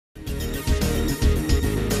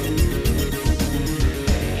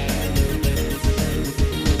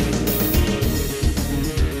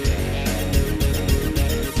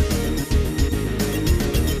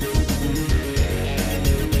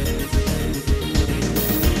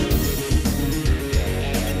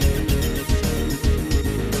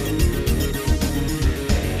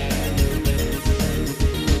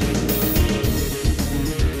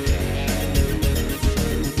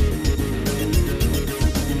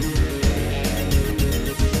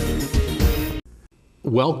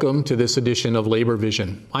Welcome to this edition of Labor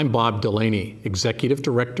Vision. I'm Bob Delaney, Executive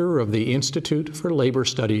Director of the Institute for Labor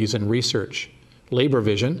Studies and Research. Labor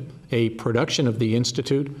Vision, a production of the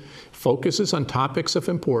Institute, focuses on topics of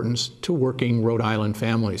importance to working Rhode Island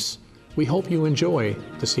families. We hope you enjoy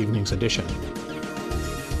this evening's edition.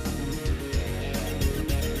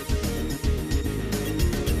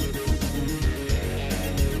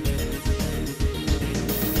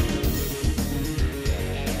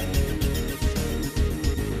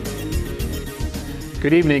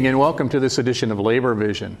 Good evening and welcome to this edition of Labor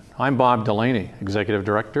Vision. I'm Bob Delaney, Executive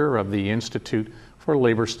Director of the Institute for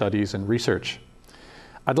Labor Studies and Research.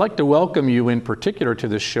 I'd like to welcome you in particular to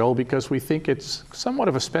this show because we think it's somewhat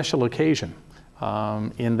of a special occasion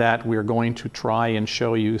in that we're going to try and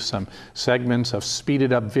show you some segments of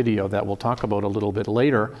speeded up video that we'll talk about a little bit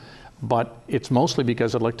later, but it's mostly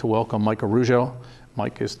because I'd like to welcome Mike Araujo.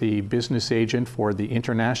 Mike is the business agent for the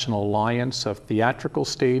International Alliance of Theatrical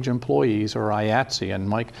Stage Employees, or IATSE. And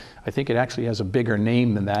Mike, I think it actually has a bigger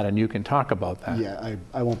name than that, and you can talk about that. Yeah,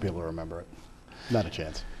 I won't be able to remember it. Not a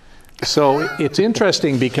chance. So it's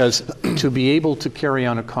interesting because to be able to carry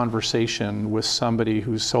on a conversation with somebody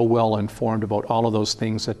who's so well informed about all of those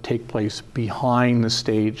things that take place behind the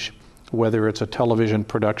stage, whether it's a television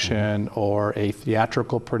production or a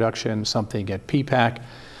theatrical production, something at PPAC.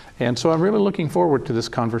 And so I'm really looking forward to this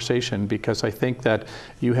conversation because I think that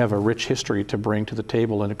you have a rich history to bring to the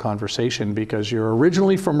table in a conversation because you're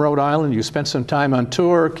originally from Rhode Island, you spent some time on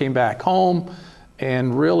tour, came back home,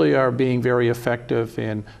 and really are being very effective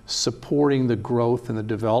in supporting the growth and the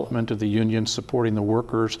development of the union, supporting the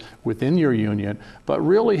workers within your union, but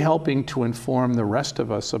really helping to inform the rest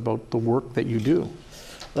of us about the work that you do.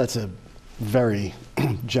 That's a very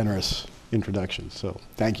generous introduction, so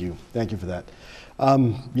thank you. Thank you for that.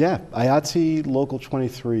 Yeah, IATSE Local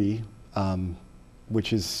 23,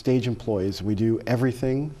 which is stage employees. We do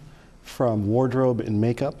everything from wardrobe and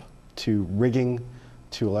makeup to rigging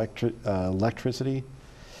to electricity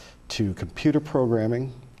to computer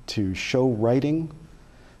programming to show writing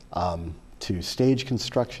to stage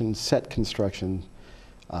construction, set construction.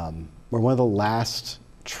 We're one of the last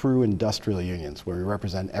true industrial unions where we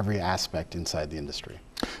represent every aspect inside the industry.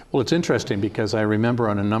 Well, it's interesting because I remember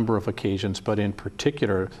on a number of occasions, but in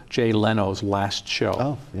particular, Jay Leno's last show.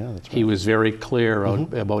 Oh, yeah, that's right. He was very clear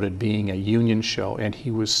about it being a union show, and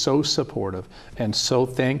he was so supportive and so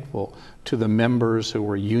thankful to the members who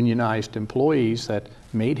were unionized employees that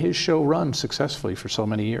made his show run successfully for so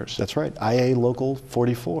many years. That's right. IA Local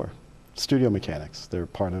 44, studio mechanics. They're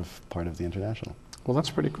part of the International. Well,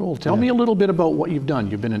 that's pretty cool. Tell me a little bit about what you've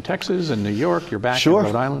done. You've been in Texas and New York. You're back in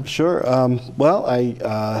Rhode Island. Sure. Well,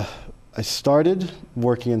 I started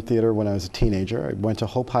working in theater when I was a teenager. I went to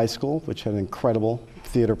Hope High School, which had an incredible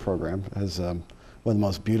theater program. It has one of the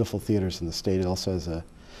most beautiful theaters in the state. It also has a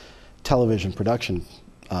television production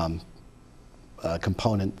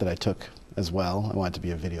component that I took as well. I wanted to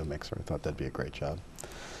be a video mixer. I thought that'd be a great job.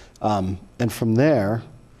 And from there,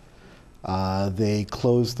 they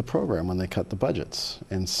closed the program when they cut the budgets.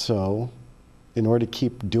 And so in order to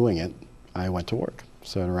keep doing it, I went to work.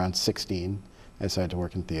 So at around 16, I decided to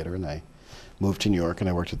work in theater, and I moved to New York, and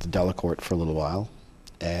I worked at the Delacorte for a little while.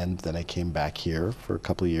 And then I came back here for a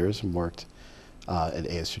couple of years and worked at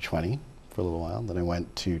ASU 20 for a little while. Then I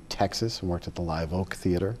went to Texas and worked at the Live Oak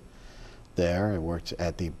Theater there. I worked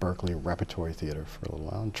at the Berkeley Repertory Theater for a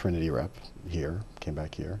little while, and Trinity Rep here, came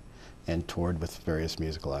back here, and toured with various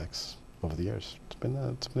musical acts over the years. It's been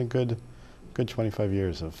a good 25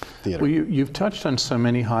 years of theater. Well, you've touched on so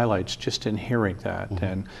many highlights just in hearing that,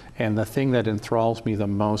 and the thing that enthralls me the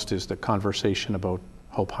most is the conversation about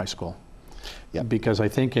Hope High School. Yep. Because I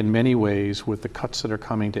think in many ways, with the cuts that are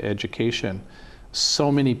coming to education,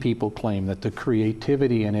 so many people claim that the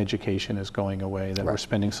creativity in education is going away, that we're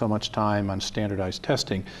spending so much time on standardized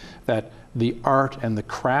testing, that the art and the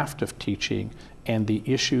craft of teaching and the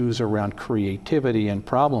issues around creativity and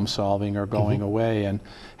problem solving are going away. And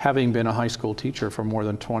having been a high school teacher for more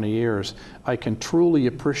than 20 years, I can truly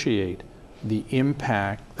appreciate the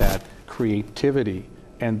impact that creativity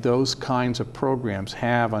and those kinds of programs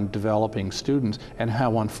have on developing students, and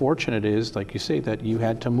how unfortunate it is, like you say, that you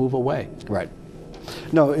had to move away. Right.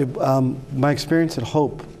 No, my experience at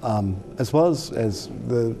Hope, as well as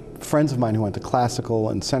the friends of mine who went to Classical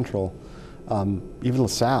and Central, even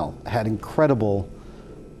LaSalle, had incredible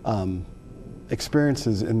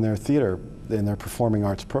experiences in their theater, in their performing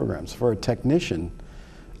arts programs. For a technician,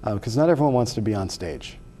 because not everyone wants to be on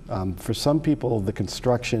stage. For some people, the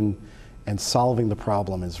construction and solving the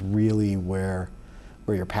problem is really where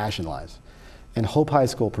your passion lies. And Hope High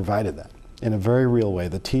School provided that in a very real way.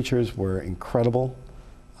 The teachers were incredible,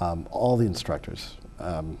 all the instructors.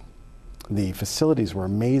 the facilities were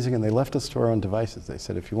amazing, and they left us to our own devices. They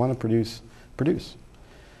said, if you want to produce, produce.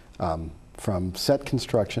 From set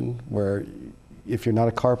construction, where if you're not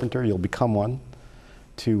a carpenter, you'll become one,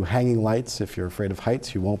 to hanging lights. If you're afraid of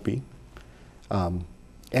heights, you won't be.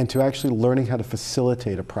 And to actually learning how to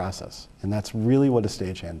facilitate a process. And that's really what a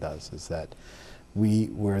stagehand does, is that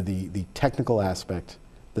we're the technical aspect,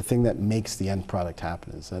 the thing that makes the end product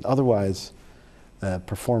happen. Is that otherwise, a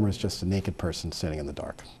performer is just a naked person sitting in the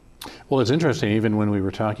dark. Well, it's interesting, even when we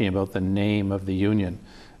were talking about the name of the union,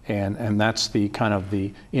 and that's the kind of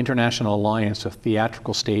the International Alliance of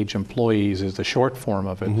Theatrical Stage Employees is the short form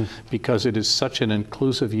of it, because it is such an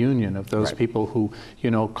inclusive union of those people who,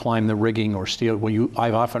 you know, climb the rigging or steel. Well,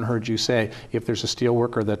 I've often heard you say, if there's a steel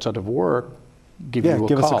worker that's out of work, give you a call.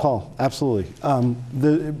 Yeah, give us a call, absolutely.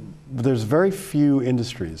 There's very few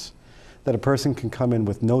industries that a person can come in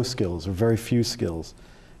with no skills or very few skills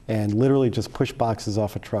and literally just push boxes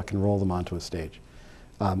off a truck and roll them onto a stage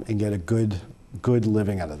and get a good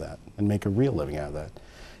living out of that and make a real living out of that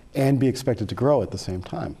and be expected to grow at the same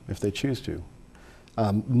time if they choose to.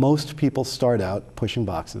 Most people start out pushing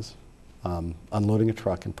boxes, unloading a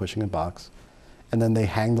truck and pushing a box, and then they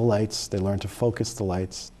hang the lights, they learn to focus the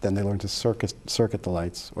lights, then they learn to circuit the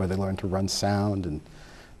lights, or they learn to run sound and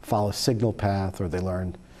follow signal path, or they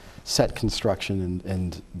learn set construction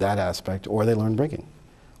and that aspect, or they learn rigging,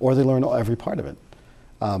 or they learn every part of it.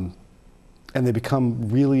 And they become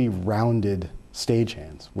really rounded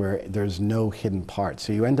stagehands where there's no hidden part.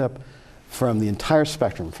 So you end up from the entire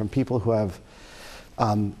spectrum, from people who have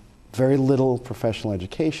very little professional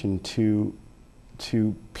education to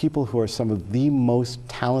people who are some of the most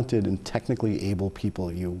talented and technically able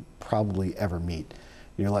people you probably ever meet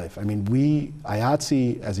in your life. I mean, we,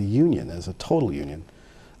 IATSE as a union, as a total union,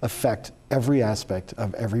 affect every aspect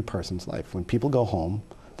of every person's life. When people go home,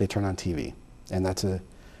 they turn on TV, and that's a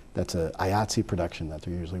IATSE production that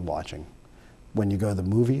they're usually watching. When you go to the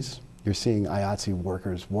movies, you're seeing IATSE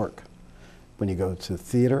workers work. When you go to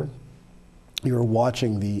theater, you're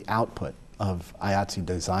watching the output of IATSE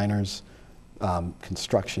designers,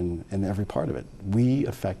 construction, and every part of it. We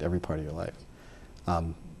affect every part of your life.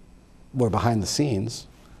 We're behind the scenes,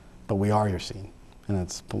 but we are your scene. And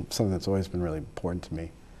that's something that's always been really important to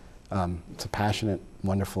me. It's a passionate,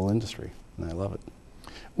 wonderful industry, and I love it.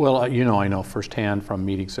 Well, you know, I know firsthand from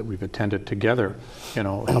meetings that we've attended together, you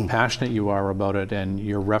know, how passionate you are about it, and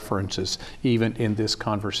your references, even in this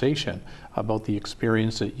conversation, about the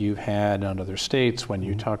experience that you've had in other states when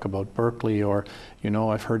you talk about Berkeley, or, you know,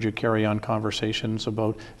 I've heard you carry on conversations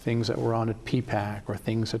about things that were on at PPAC or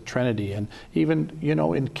things at Trinity, and even, you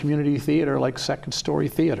know, in community theater like Second Story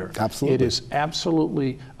Theater. Absolutely. It is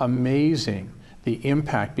absolutely amazing, the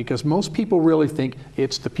impact, because most people really think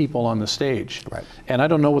it's the people on the stage. Right. And I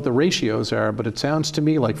don't know what the ratios are, but it sounds to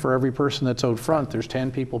me like for every person that's out front, there's 10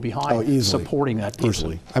 people behind supporting that person.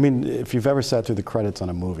 Easily. I mean, if you've ever sat through the credits on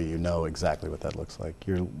a movie, you know exactly what that looks like.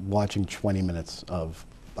 You're watching 20 minutes of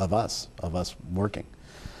us working.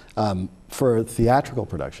 For a theatrical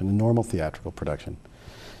production, a normal theatrical production,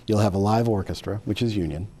 you'll have a live orchestra, which is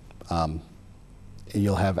union.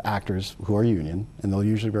 You'll have actors who are union, and there'll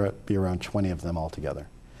usually be around 20 of them altogether,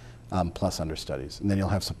 plus understudies. And then you'll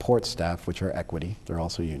have support staff, which are equity. They're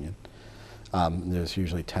also union. There's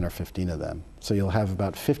usually 10 or 15 of them. So you'll have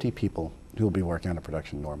about 50 people who will be working on a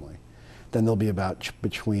production normally. Then there'll be about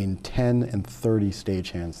between 10 and 30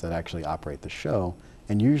 stagehands that actually operate the show,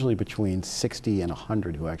 and usually between 60 and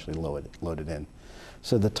 100 who actually load it in.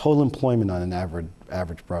 So the total employment on an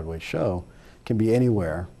average Broadway show can be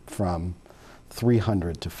anywhere from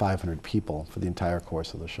 300 to 500 people for the entire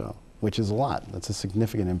course of the show, which is a lot. That's a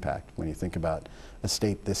significant impact when you think about a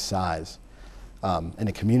state this size and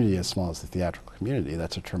a community as small as the theatrical community.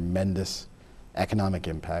 That's a tremendous economic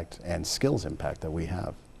impact and skills impact that we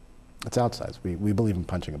have. It's outsized. We believe in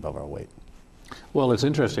punching above our weight. Well, it's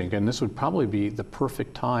interesting, and this would probably be the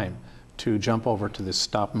perfect time to jump over to this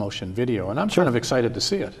stop motion video. And I'm kind of excited to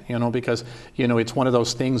see it, you know, because, you know, it's one of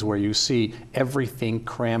those things where you see everything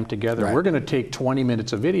crammed together. Right. We're going to take 20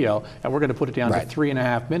 minutes of video and we're going to put it down to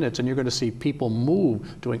 3.5 minutes, and you're going to see people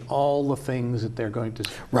move doing all the things that they're going to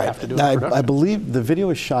have to do. Now, I believe the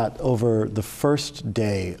video is shot over the first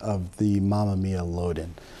day of the Mamma Mia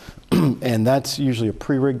load-in. And that's usually a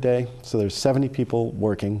pre-rig day. So there's 70 people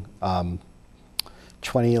working,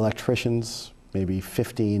 20 electricians, maybe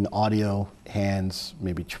 15 audio hands,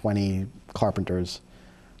 maybe 20 carpenters,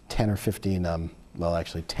 10 or 15, well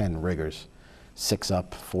actually 10 riggers, 6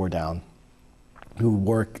 up, 4 down, who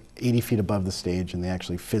work 80 feet above the stage, and they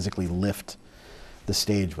actually physically lift the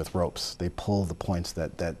stage with ropes. They pull the points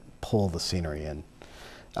that pull the scenery in.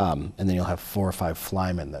 And then you'll have 4 or 5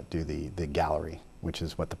 flymen that do the gallery, which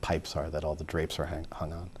is what the pipes are that all the drapes are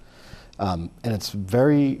hung on. And it's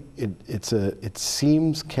it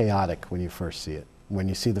seems chaotic when you first see it. When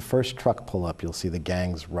you see the first truck pull up, you'll see the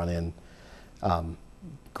gangs run in,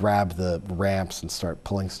 grab the ramps and start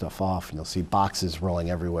pulling stuff off, and you'll see boxes rolling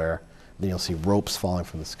everywhere. Then you'll see ropes falling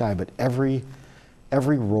from the sky. But every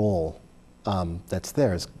roll that's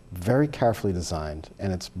there is very carefully designed,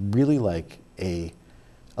 and it's really like a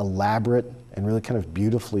elaborate and really kind of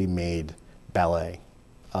beautifully made ballet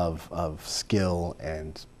of skill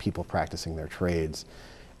and people practicing their trades.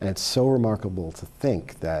 And it's so remarkable to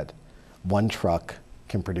think that one truck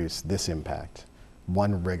can produce this impact,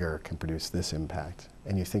 one rigger can produce this impact,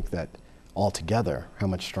 and you think that altogether how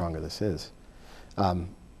much stronger this is.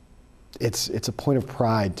 It's a point of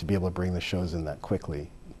pride to be able to bring the shows in that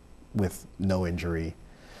quickly with no injury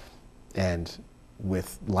and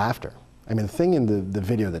with laughter. I mean, the thing in the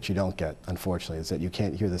video that you don't get, unfortunately, is that you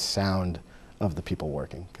can't hear the sound of the people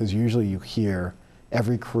working, because usually you hear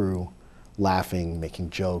every crew laughing,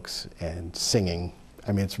 making jokes, and singing.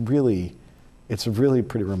 I mean, it's a really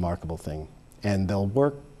pretty remarkable thing. And they'll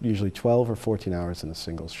work usually 12 or 14 hours in a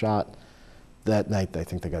single shot. That night, I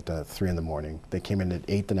think they got done at 3 in the morning. They came in at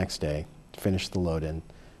 8 the next day, finished the load-in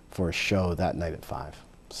for a show that night at 5.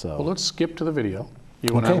 So, well, let's skip to the video.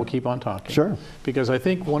 You and I will keep on talking. Sure. Because I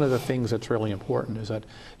think one of the things that's really important is that,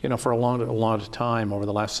 you know, for a lot of time over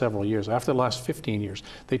the last several years, after the last 15 years,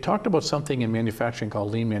 they talked about something in manufacturing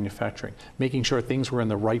called lean manufacturing, making sure things were in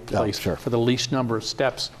the right place for the least number of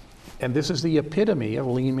steps. And this is the epitome of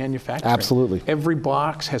lean manufacturing. Absolutely. Every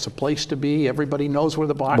box has a place to be. Everybody knows where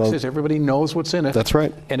the box is. Everybody knows what's in it. That's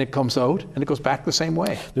right. And it comes out, and it goes back the same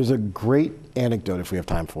way. There's a great anecdote, if we have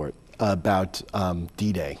time for it, about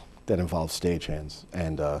D-Day that involves stagehands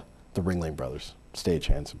and the Ringling Brothers,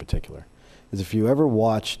 stagehands in particular. Is if you ever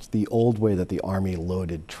watched the old way that the Army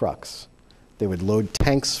loaded trucks, they would load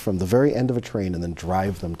tanks from the very end of a train and then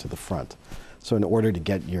drive them to the front. So in order to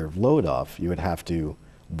get your load off, you would have to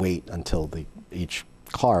wait until each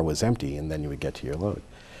car was empty, and then you would get to your load.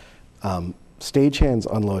 Stagehands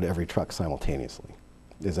unload every truck simultaneously.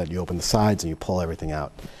 Is that you open the sides and you pull everything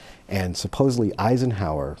out. And supposedly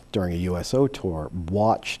Eisenhower, during a USO tour,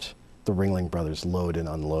 watched the Ringling Brothers load and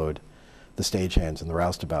unload the stagehands and the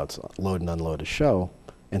roustabouts, load and unload a show,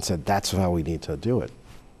 and said, that's how we need to do it.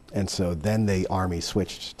 And so then the Army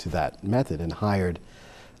switched to that method and hired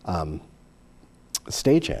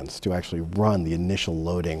stagehands to actually run the initial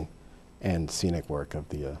loading and scenic work of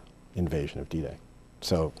the invasion of D-Day.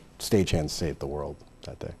 So stagehands saved the world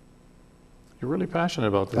that day. You're really passionate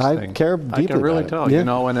about this thing. I care deeply I can really about tell, you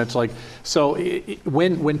know, and it's like, so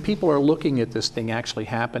when people are looking at this thing actually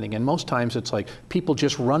happening, and most times it's like people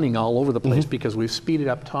just running all over the place because we've speeded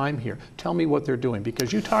up time here. Tell me what they're doing,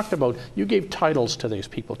 because you talked about, you gave titles to these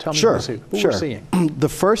people. Tell me who we're seeing. The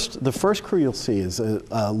first crew you'll see is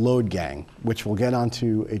a load gang, which will get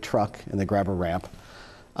onto a truck and they grab a ramp,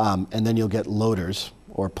 and then you'll get loaders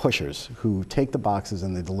or pushers who take the boxes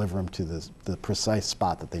and they deliver them to the precise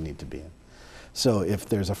spot that they need to be in. So if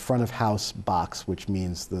there's a front of house box, which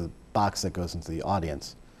means the box that goes into the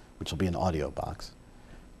audience, which will be an audio box,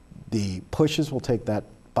 the pushers will take that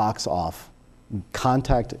box off,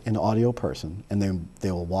 contact an audio person, and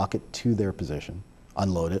they will walk it to their position,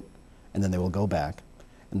 unload it, and then they will go back.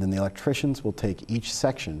 And then the electricians will take each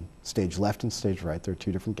section, stage left and stage right, there are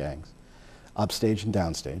 2 different gangs, upstage and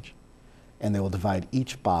downstage, and they will divide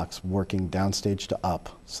each box working downstage to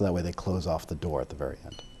up, so that way they close off the door at the very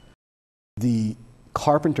end. The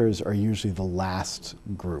carpenters are usually the last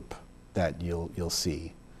group that you'll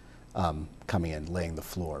see coming in, laying the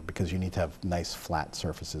floor, because you need to have nice flat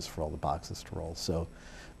surfaces for all the boxes to roll. So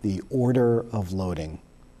the order of loading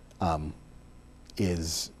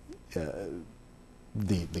is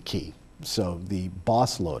the key. So the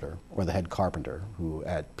boss loader, or the head carpenter, who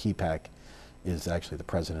at PPAC is actually the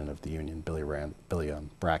president of the union, Billy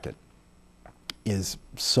Brackett, is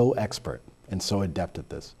so expert and so adept at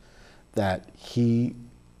this that he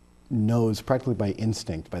knows practically by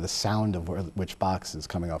instinct, by the sound of which box is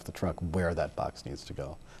coming off the truck, where that box needs to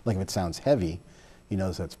go. Like if it sounds heavy, he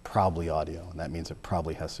knows that's probably audio, and that means it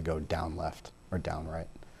probably has to go down left or down right.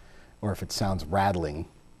 Or if it sounds rattling,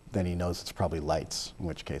 then he knows it's probably lights, in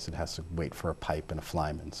which case it has to wait for a pipe and a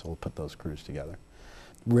flyman, so we'll put those crews together.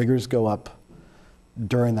 Riggers go up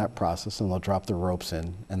during that process, and they'll drop the ropes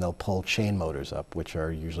in, and they'll pull chain motors up, which are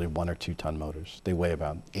usually 1 or 2 ton motors. They weigh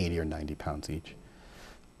about 80 or 90 pounds each.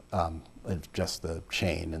 Just the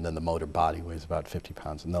chain, and then the motor body weighs about 50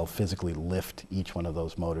 pounds, and they'll physically lift each one of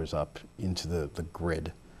those motors up into the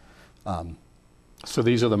grid. So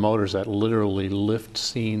these are the motors that literally lift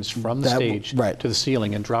scenes from the stage to the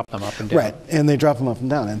ceiling and drop them up and down. Right, and they drop them up and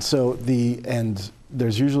down. And so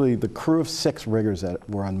there's usually the crew of 6 riggers that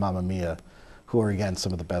were on Mamma Mia, who are, again,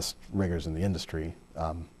 some of the best riggers in the industry,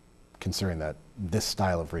 considering that this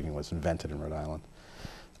style of rigging was invented in Rhode Island,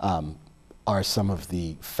 are some of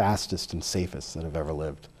the fastest and safest that have ever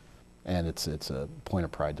lived. And it's a point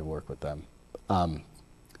of pride to work with them.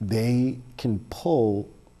 They can pull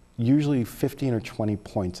usually 15 or 20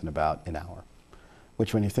 points in about an hour,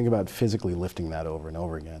 which, when you think about physically lifting that over and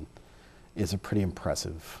over again, is a pretty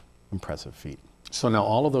impressive feat. So now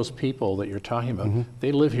all of those people that you're talking about,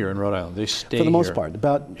 they live here in Rhode Island. They stay here. For the most part.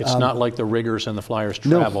 It's not like the riggers and the flyers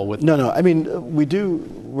travel with... No. I mean,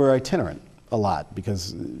 we're itinerant a lot,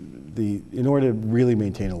 because in order to really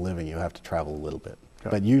maintain a living, you have to travel a little bit. Okay.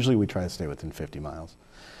 But usually we try to stay within 50 miles.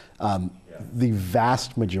 The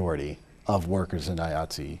vast majority of workers in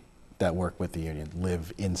IATSE that work with the union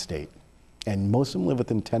live in-state. And most of them live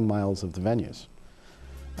within 10 miles of the venues,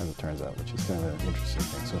 as it turns out, which is kind of an interesting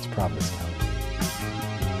thing. So it's Providence County.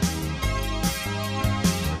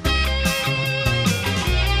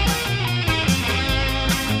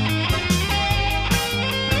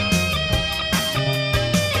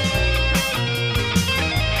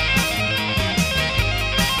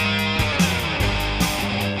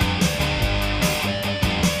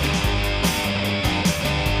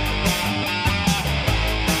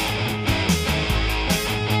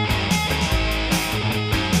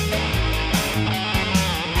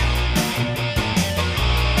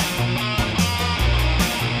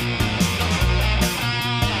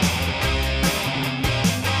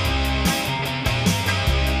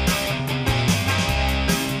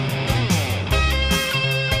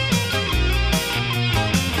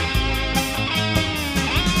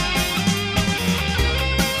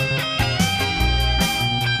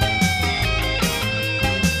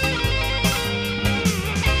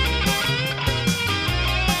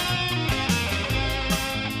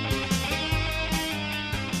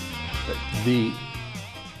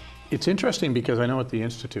 It's interesting because I know at the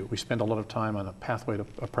Institute we spend a lot of time on a pathway to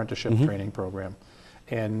apprenticeship training program,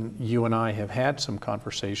 and you and I have had some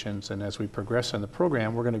conversations, and as we progress in the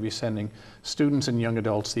program, we're going to be sending students and young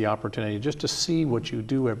adults the opportunity just to see what you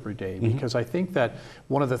do every day, because I think that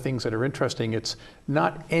one of the things that are interesting, it's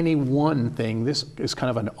not any one thing. This is kind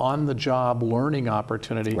of an on-the-job learning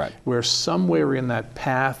opportunity where somewhere in that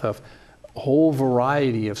path of a whole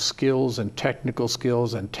variety of skills and technical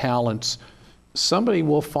skills and talents, somebody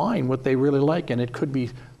will find what they really like, and it could be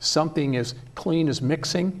something as clean as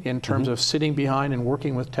mixing in terms of sitting behind and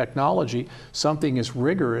working with technology, something as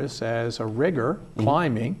rigorous as a rigger,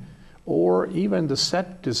 climbing, or even the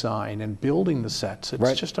set design and building the sets.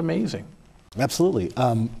 It's just amazing. Absolutely.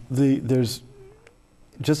 There's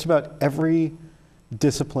just about every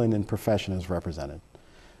discipline and profession is represented.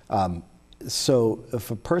 So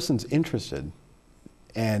if a person's interested,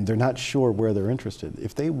 and they're not sure where they're interested,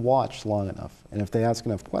 if they watch long enough and if they ask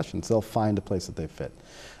enough questions, they'll find a place that they fit.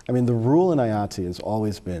 I mean, the rule in IATSE has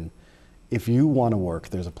always been, if you want to work,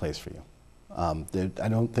 there's a place for you. I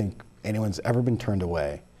don't think anyone's ever been turned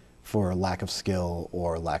away for lack of skill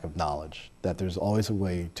or lack of knowledge, that there's always a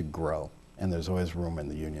way to grow, and there's always room in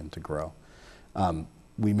the union to grow.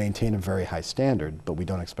 We maintain a very high standard, but we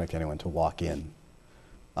don't expect anyone to walk in.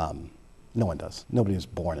 No one does. Nobody is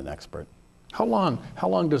born an expert. How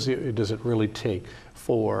long does it really take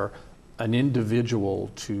for an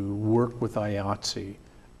individual to work with IATSE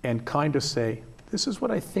and kind of say, this is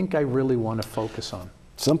what I think I really want to focus on?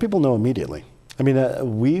 Some people know immediately. I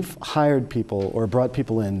mean, we've hired people or brought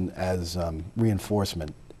people in as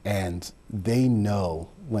reinforcement, and they know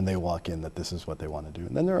when they walk in that this is what they want to do.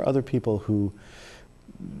 And then there are other people who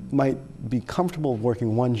might be comfortable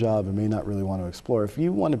working one job and may not really want to explore. If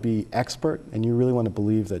you want to be expert and you really want to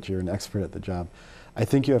believe that you're an expert at the job, I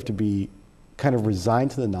think you have to be kind of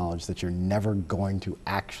resigned to the knowledge that you're never going to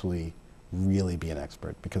actually really be an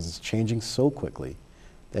expert, because it's changing so quickly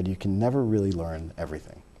that you can never really learn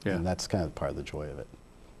everything. And that's kind of part of the joy of it.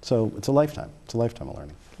 So it's a lifetime. It's a lifetime of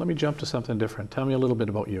learning. Let me jump to something different. Tell me a little bit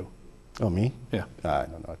about you. Oh, me? Yeah. I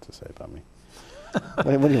don't know what to say about me. What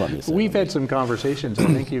do you want me to say? We've had some conversations. I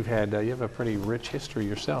think you have a pretty rich history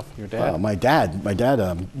yourself. Your dad. My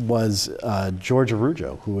dad was George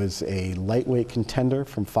Araujo, who was a lightweight contender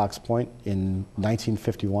from Fox Point in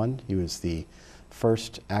 1951. He was the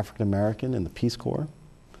first African American in the Peace Corps.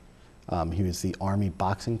 He was the Army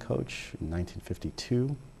boxing coach in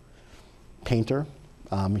 1952. Painter.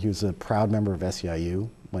 He was a proud member of SEIU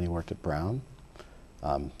when he worked at Brown.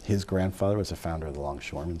 His grandfather was a founder of the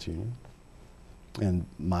Longshoremen's Union. And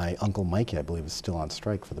my Uncle Mikey, I believe, is still on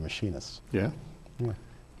strike for the machinists. Yeah? Yeah.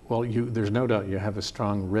 Well, there's no doubt you have a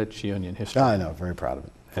strong, rich union history. I know, very proud of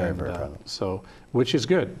it. Very proud of it. So, which is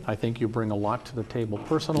good. I think you bring a lot to the table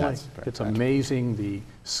personally. Yes, It's very amazing the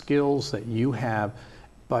skills that you have.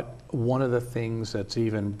 But one of the things that's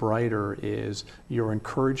even brighter is your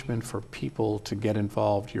encouragement for people to get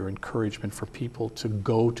involved, your encouragement for people to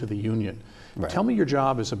go to the union. Right. Tell me your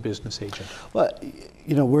job as a business agent. Well,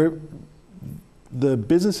 you know, the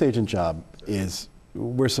business agent job is,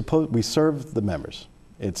 we serve the members.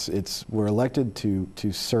 We're elected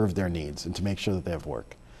to serve their needs and to make sure that they have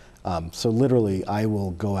work. So literally, I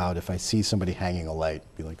will go out if I see somebody hanging a light,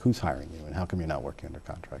 be like, who's hiring you and how come you're not working under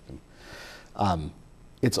contract? And,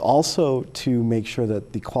 it's also to make sure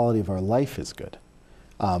that the quality of our life is good.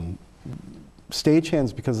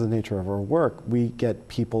 Stagehands, because of the nature of our work, we get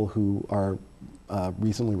people who are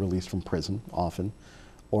recently released from prison often,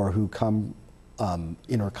 or who come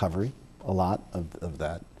in recovery, a lot of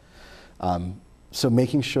that. So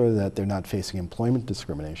making sure that they're not facing employment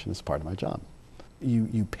discrimination is part of my job.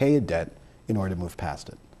 You pay a debt in order to move past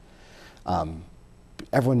it.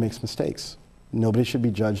 Everyone makes mistakes. Nobody should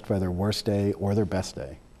be judged by their worst day or their best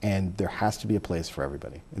day, and there has to be a place for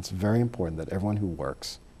everybody. It's very important that everyone who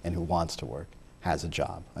works and who wants to work has a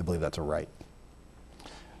job. I believe that's a right.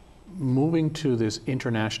 Moving to this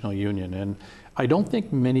international union, and I don't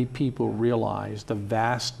think many people realize the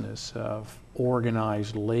vastness of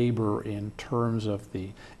organized labor in terms of the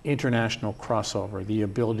international crossover, the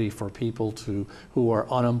ability for people who are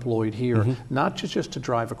unemployed here, not just to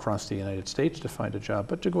drive across the United States to find a job,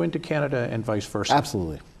 but to go into Canada and vice versa.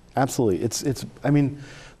 Absolutely, absolutely. I mean,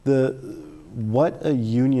 the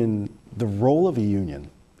role of a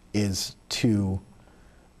union is to,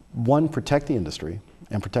 one, protect the industry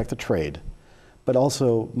and protect the trade, but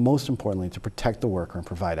also, most importantly, to protect the worker and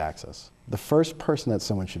provide access. The first person that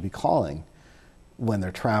someone should be calling when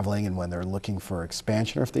they're traveling and when they're looking for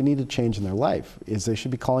expansion, or if they need a change in their life, is they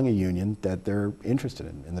should be calling a union that they're interested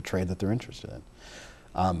in the trade that they're interested in.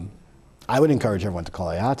 I would encourage everyone to call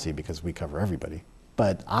IATSE because we cover everybody.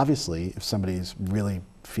 But obviously, if somebody really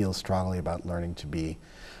feels strongly about learning to be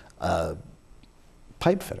a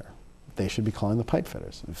pipe fitter, they should be calling the pipe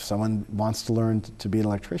fitters. If someone wants to learn to be an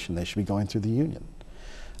electrician, they should be going through the union.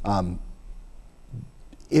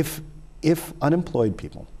 If unemployed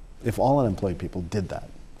people, if all unemployed people did that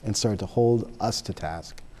and started to hold us to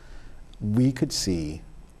task, we could see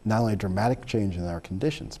not only a dramatic change in our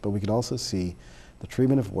conditions, but we could also see the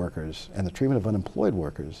treatment of workers and the treatment of unemployed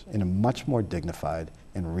workers in a much more dignified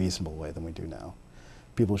and reasonable way than we do now.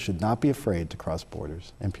 People should not be afraid to cross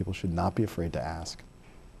borders, and people should not be afraid to ask.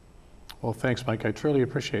 Well, thanks, Mike. I truly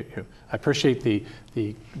appreciate you. I appreciate the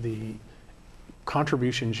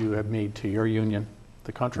contributions you have made to your union,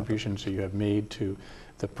 the contributions that you have made to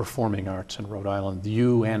the performing arts in Rhode Island,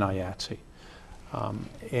 you and IATSE.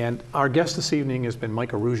 And our guest this evening has been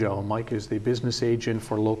Mike Araujo. Mike is the business agent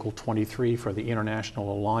for Local 23 for the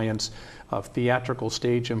International Alliance of Theatrical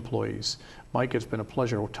Stage Employees. Mike, it's been a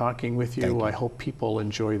pleasure talking with you. Thank you. I hope people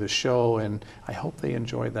enjoy the show, and I hope they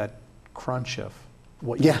enjoy that crunch of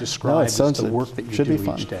what you described as the work that you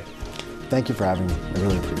do each day. Thank you for having me. I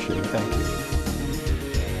really appreciate it. Thank you.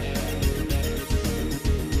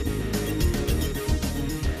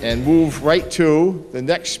 And move right to the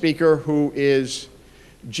next speaker, who is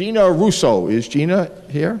Gina Russo. Is Gina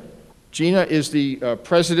here? Gina is the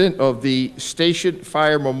president of the Station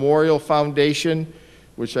Fire Memorial Foundation,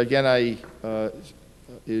 which again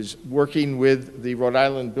is working with the Rhode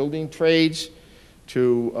Island building trades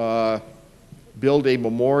to build a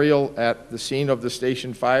memorial at the scene of the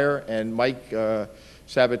station fire. And Mike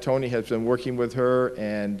Sabatoni has been working with her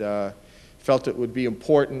and felt it would be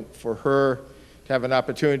important for her to have an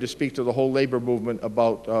opportunity to speak to the whole labor movement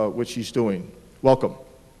about what she's doing. Welcome.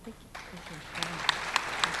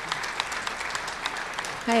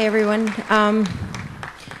 Hi, everyone.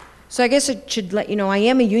 So I guess I should let you know I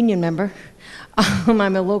am a union member.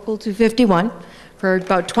 I'm a local 251 for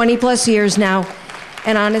about 20 plus years now.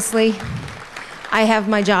 And honestly, I have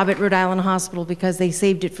my job at Rhode Island Hospital because they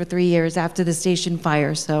saved it for 3 years after the station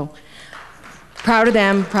fire. So proud of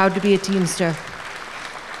them, proud to be a Teamster.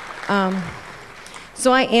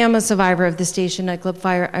 So I am a survivor of the station nightclub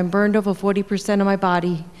fire. I'm burned over 40% of my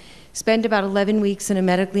body, spent about 11 weeks in a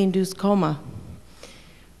medically induced coma.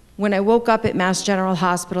 When I woke up at Mass General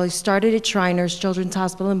Hospital, I started at Shriners Children's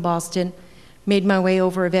Hospital in Boston, made my way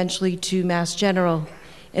over eventually to Mass General,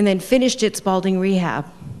 and then finished at Spalding Rehab.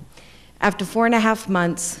 After 4.5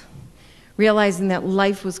 months, realizing that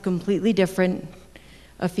life was completely different,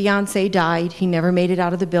 a fiance died, he never made it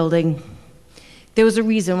out of the building. There was a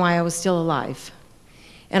reason why I was still alive.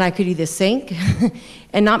 and I could either sink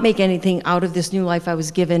and not make anything out of this new life I was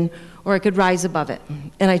given, or I could rise above it.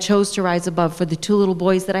 And I chose to rise above for the 2 little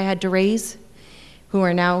boys that I had to raise, who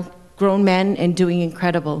are now grown men and doing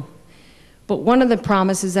incredible. But one of the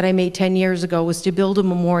promises that I made 10 years ago was to build a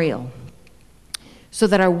memorial so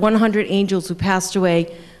that our 100 angels who passed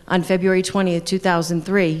away on February 20th,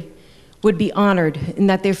 2003 would be honored, and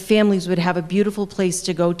that their families would have a beautiful place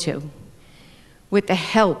to go to. With the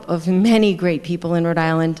help of many great people in Rhode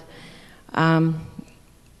Island,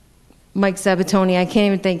 Mike Sabatoni, I can't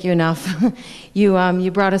even thank you enough.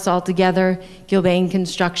 You brought us all together, Gilbane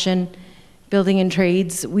Construction, Building and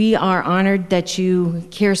Trades. We are honored that you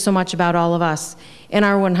care so much about all of us and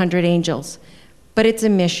our 100 angels. But it's a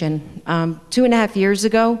mission. 2.5 years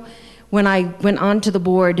ago, when I went on to the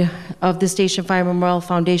board of the Station Fire Memorial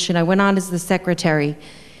Foundation, I went on as the secretary.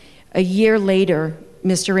 A year later,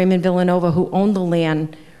 Mr. Raymond Villanova, who owned the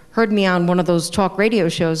land, heard me on one of those talk radio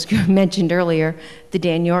shows you mentioned earlier, the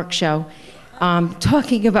Dan York Show,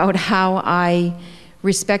 talking about how I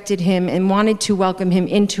respected him and wanted to welcome him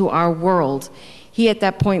into our world. He, at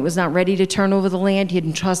that point, was not ready to turn over the land. He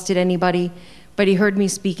hadn't trusted anybody, but he heard me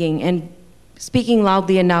speaking, and speaking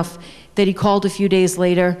loudly enough that he called a few days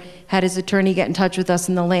later, had his attorney get in touch with us,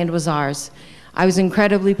 and the land was ours. I was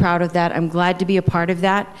incredibly proud of that. I'm glad to be a part of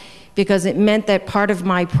that, because it meant that part of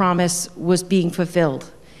my promise was being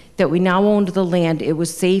fulfilled, that we now owned the land, it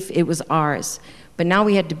was safe, it was ours. But now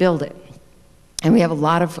we had to build it. And we have a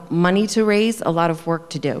lot of money to raise, a lot of work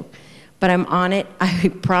to do. But I'm on it.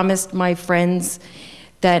 I promised my friends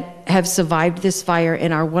that have survived this fire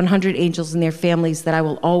and our 100 angels and their families that I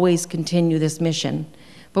will always continue this mission.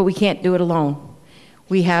 But we can't do it alone.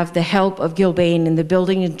 We have the help of Gilbane and the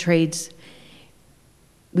Building and Trades.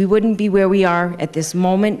 We wouldn't be where we are at this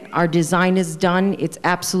moment. Our design is done. It's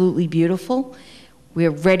absolutely beautiful.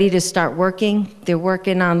 We're ready to start working. They're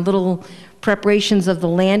working on little preparations of the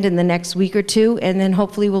land in the next week or two, and then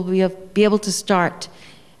hopefully we'll be able to start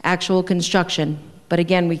actual construction. But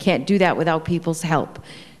again, we can't do that without people's help.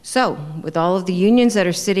 So, with all of the unions that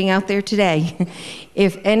are sitting out there today,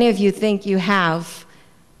 if any of you think you have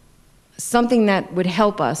something that would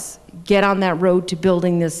help us get on that road to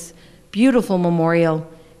building this beautiful memorial,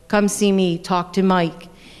 come see me, talk to Mike.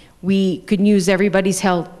 We could use everybody's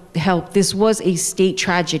help. This was a state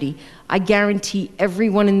tragedy. I guarantee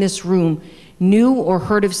everyone in this room knew or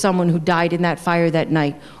heard of someone who died in that fire that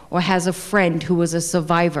night, or has a friend who was a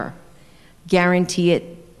survivor. Guarantee it.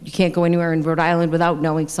 You can't go anywhere in Rhode Island without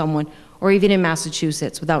knowing someone, or even in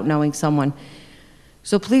Massachusetts without knowing someone.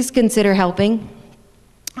 So please consider helping.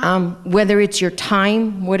 Whether it's your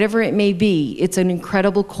time, whatever it may be, it's an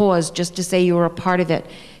incredible cause just to say you were a part of it,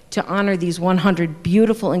 to honor these 100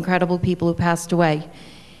 beautiful, incredible people who passed away,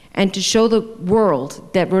 and to show the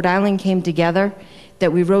world that Rhode Island came together,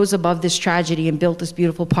 that we rose above this tragedy and built this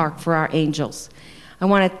beautiful park for our angels. I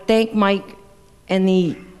want to thank Mike and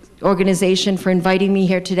the organization for inviting me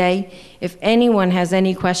here today. If anyone has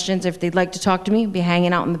any questions, if they'd like to talk to me, I'll be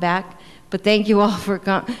hanging out in the back. But thank you all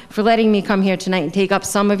for letting me come here tonight and take up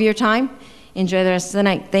some of your time. Enjoy the rest of the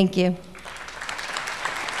night. Thank you.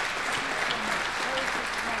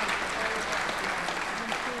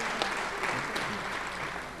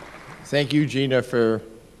 Thank you, Gina, for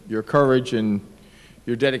your courage and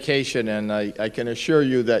your dedication, and I can assure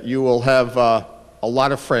you that you will have a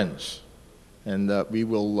lot of friends, and we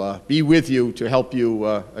will be with you to help you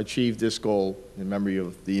achieve this goal in memory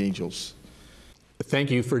of the angels.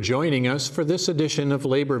 Thank you for joining us for this edition of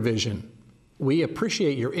Labor Vision. We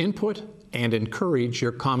appreciate your input and encourage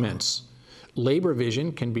your comments. Labor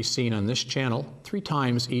Vision can be seen on this channel 3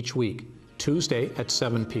 times each week: Tuesday at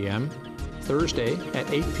 7 p.m., Thursday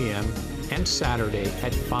at 8 p.m., and Saturday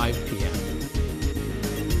at 5 p.m.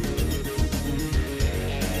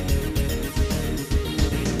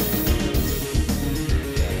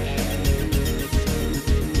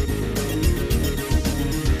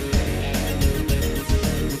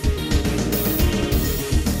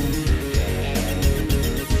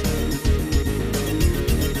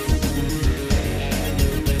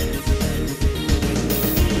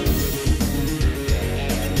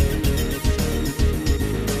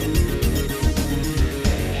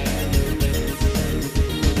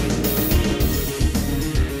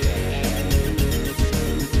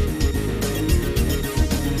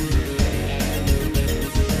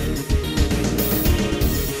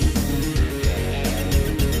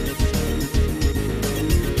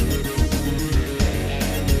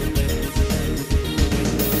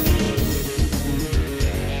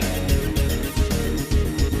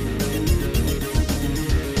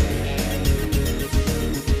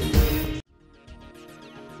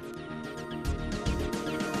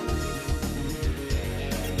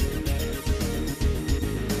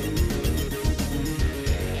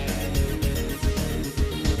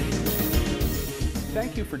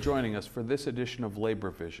 Thank you for joining us for this edition of Labor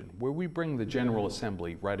Vision, where we bring the General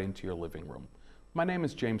Assembly right into your living room. My name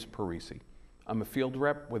is James Parisi. I'm a field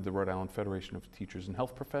rep with the Rhode Island Federation of Teachers and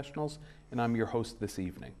Health Professionals, and I'm your host this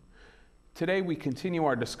evening. Today we continue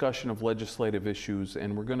our discussion of legislative issues,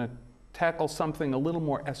 and we're going to tackle something a little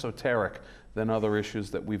more esoteric than other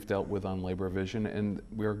issues that we've dealt with on Labor Vision, and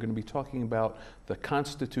we're going to be talking about the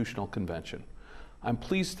Constitutional Convention. I'm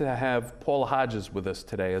pleased to have Paula Hodges with us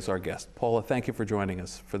today as our guest. Paula, thank you for joining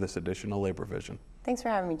us for this edition of Labor Vision. Thanks for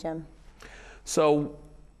having me, Jim. So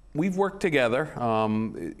we've worked together.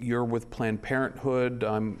 You're with Planned Parenthood.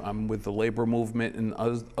 I'm with the labor movement and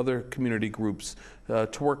other community groups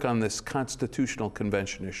to work on this Constitutional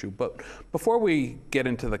Convention issue. But before we get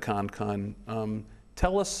into the con,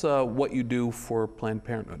 tell us what you do for Planned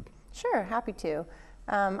Parenthood. Sure, happy to.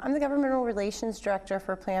 I'm the Governmental Relations Director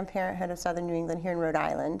for Planned Parenthood of Southern New England here in Rhode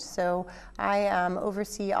Island. So I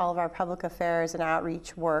oversee all of our public affairs and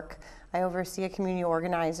outreach work. I oversee a community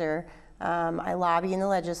organizer. I lobby in the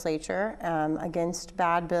legislature against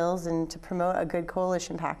bad bills and to promote a good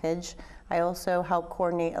coalition package. I also help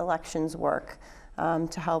coordinate elections work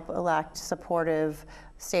to help elect supportive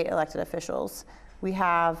state elected officials. We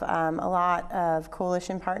have a lot of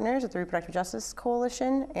coalition partners at the Reproductive Justice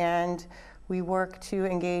Coalition, and we work to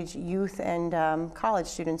engage youth and college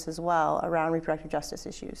students as well around reproductive justice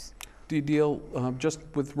issues. Do you deal just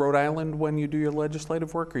with Rhode Island when you do your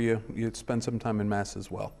legislative work, or you spend some time in Mass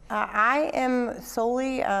as well? I am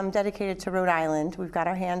solely dedicated to Rhode Island. We've got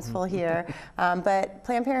our hands full here. But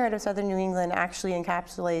Planned Parenthood of Southern New England actually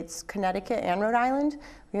encapsulates Connecticut and Rhode Island.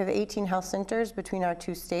 We have 18 health centers between our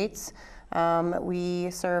two states. We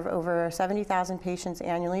serve over 70,000 patients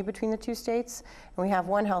annually between the two states, and we have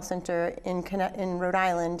one health center in Rhode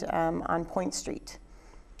Island on Point Street.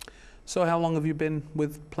 So how long have you been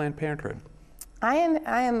with Planned Parenthood? I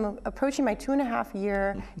am approaching my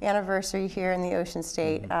 2.5-year anniversary here in the Ocean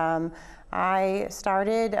State. I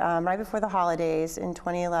started right before the holidays in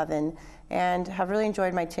 2011 and have really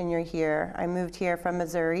enjoyed my tenure here. I moved here from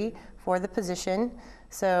Missouri for the position.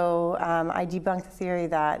 So I debunk the theory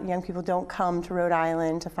that young people don't come to Rhode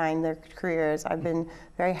Island to find their careers. I've been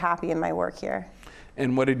very happy in my work here.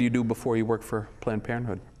 And what did you do before you worked for Planned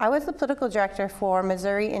Parenthood? I was the political director for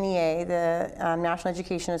Missouri NEA, the National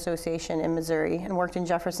Education Association in Missouri, and worked in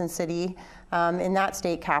Jefferson City in that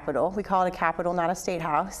state capital. We call it a capital, not a state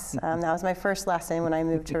house. That was my first lesson when I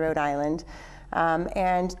moved to Rhode Island.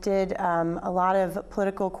 And did a lot of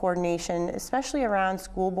political coordination, especially around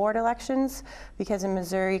school board elections, because in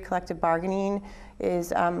Missouri, collective bargaining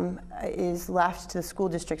is left to the school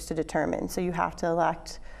districts to determine. So you have to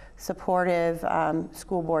elect supportive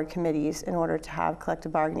school board committees in order to have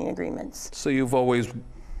collective bargaining agreements. So you've always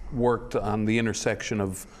worked on the intersection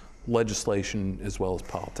of legislation as well as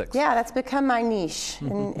politics. Yeah, that's become my niche,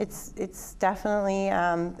 and it's definitely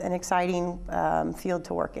an exciting field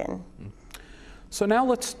to work in. So now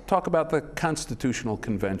let's talk about the Constitutional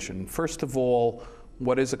Convention. First of all,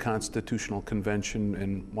 what is a Constitutional Convention,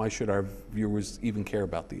 and why should our viewers even care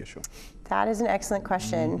about the issue? That is an excellent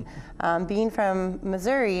question. Being from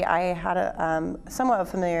Missouri, I had a somewhat of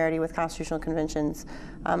familiarity with constitutional conventions.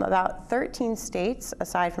 About 13 states,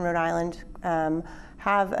 aside from Rhode Island,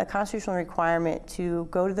 have a constitutional requirement to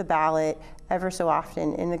go to the ballot ever so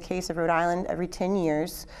often. In the case of Rhode Island, every 10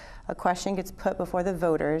 years, a question gets put before the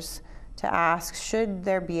voters to ask, should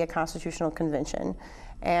there be a constitutional convention?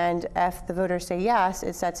 And if the voters say yes,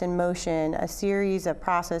 it sets in motion a series of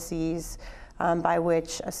processes by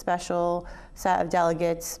which a special set of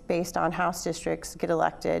delegates based on House districts get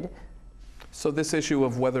elected. So this issue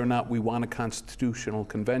of whether or not we want a constitutional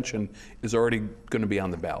convention is already going to be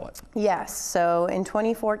on the ballot? Yes. So in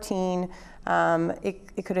 2014,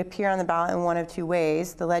 it could appear on the ballot in one of two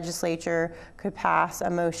ways. The legislature could pass a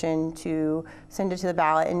motion to send it to the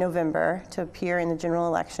ballot in November to appear in the general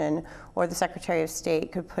election, or the Secretary of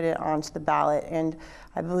State could put it onto the ballot. And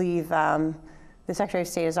I believe the Secretary of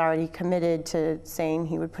State is already committed to saying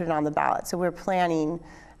he would put it on the ballot. So we're planning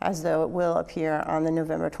as though it will appear on the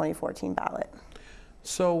November 2014 ballot.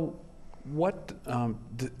 So what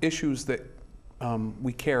issues that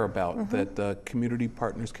we care about, that community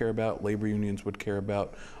partners care about, labor unions would care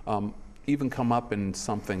about, even come up in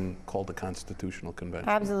something called a constitutional convention?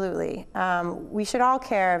 Absolutely. We should all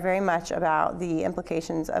care very much about the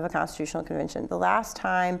implications of a constitutional convention. The last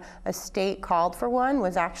time a state called for one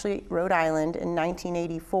was actually Rhode Island in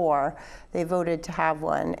 1984. They voted to have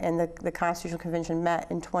one, and the constitutional convention met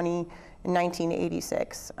in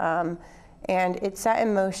 1986. And it set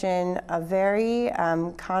in motion a very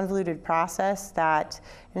convoluted process that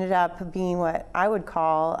ended up being what I would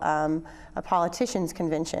call a politician's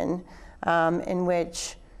convention. in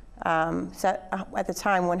which at the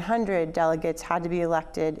time 100 delegates had to be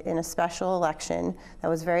elected in a special election that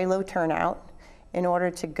was very low turnout in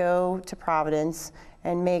order to go to Providence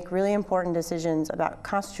and make really important decisions about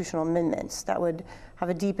constitutional amendments that would have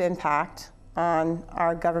a deep impact on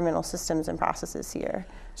our governmental systems and processes here.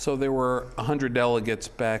 So there were 100 delegates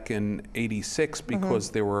back in '86 because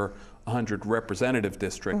there were 100 representative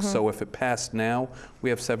districts. So if it passed now, we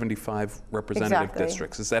have 75 representative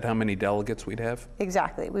districts. Is that how many delegates we'd have?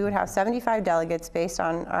 Exactly. We would have 75 delegates based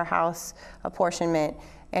on our House apportionment,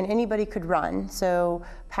 and anybody could run. So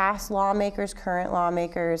past lawmakers, current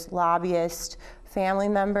lawmakers, lobbyists, family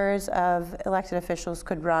members of elected officials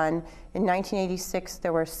could run. In 1986,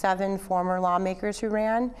 there were 7 former lawmakers who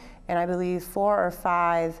ran, and I believe 4 or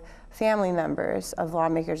 5 family members of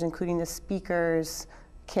lawmakers, including the speaker's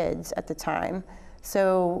kids at the time.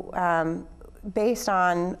 So based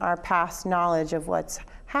on our past knowledge of what's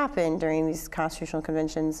happened during these constitutional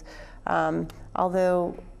conventions,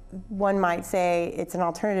 although one might say it's an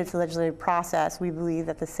alternative to the legislative process, we believe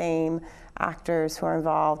that the same actors who are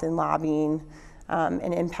involved in lobbying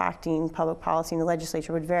and impacting public policy in the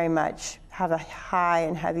legislature would very much have a high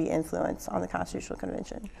and heavy influence on the Constitutional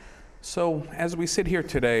Convention. So as we sit here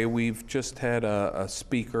today, we've just had a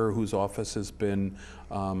speaker whose office has been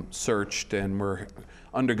searched, and we're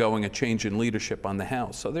undergoing a change in leadership on the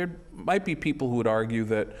House. So there might be people who would argue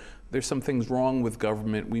that there's some things wrong with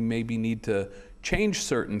government. We maybe need to change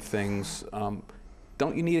certain things.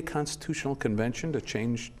 Don't you need a constitutional convention to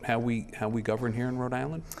change how we govern here in Rhode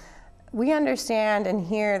Island? We understand and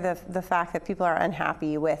hear the fact that people are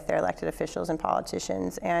unhappy with their elected officials and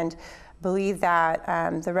politicians, and believe that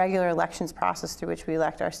the regular elections process through which we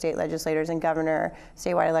elect our state legislators and governor,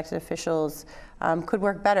 statewide elected officials, could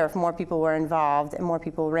work better if more people were involved and more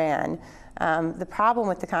people ran. The problem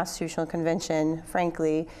with the Constitutional Convention,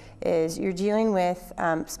 frankly, is you're dealing with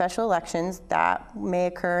special elections that may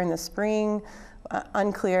occur in the spring,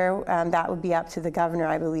 unclear. That would be up to the governor,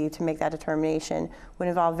 I believe, to make that determination. Would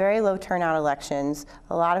involve very low turnout elections,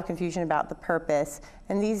 a lot of confusion about the purpose,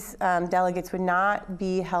 and these delegates would not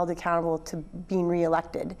be held accountable to being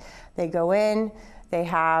reelected. They go in, they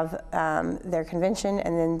have their convention,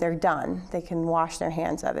 and then they're done. They can wash their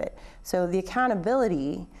hands of it. So the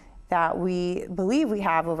accountability that we believe we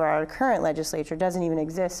have over our current legislature doesn't even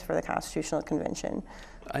exist for the Constitutional Convention.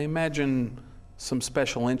 I imagine some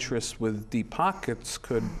special interests with deep pockets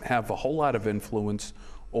could have a whole lot of influence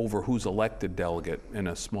over who's elected delegate in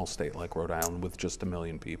a small state like Rhode Island with just 1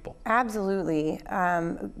 million people. Absolutely.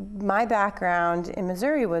 My background in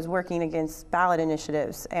Missouri was working against ballot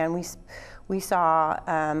initiatives, and we saw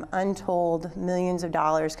untold millions of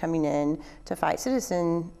dollars coming in to fight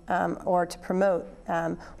citizen or to promote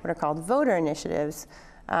what are called voter initiatives.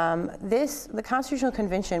 The Constitutional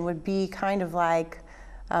Convention would be kind of like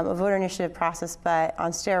a voter initiative process, but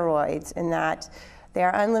on steroids, in that they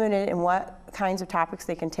are unlimited in what kinds of topics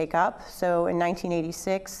they can take up. So in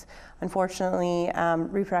 1986, unfortunately,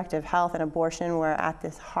 reproductive health and abortion were at the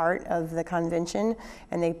heart of the convention,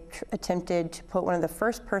 and they attempted to put one of the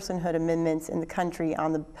first personhood amendments in the country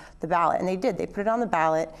on the ballot, and they did. They put it on the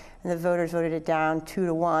ballot, and the voters voted it down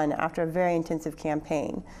 2-1 after a very intensive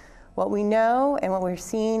campaign. What we know and what we're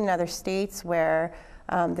seeing in other states where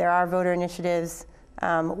there are voter initiatives,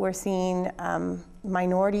 we're seeing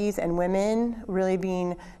minorities and women really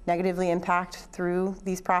being negatively impacted through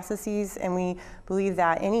these processes, and we believe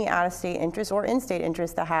that any out-of-state interest or in-state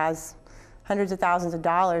interest that has hundreds of thousands of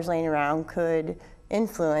dollars laying around could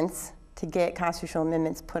influence to get constitutional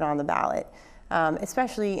amendments put on the ballot,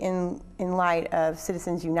 especially in light of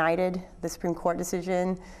Citizens United, the Supreme Court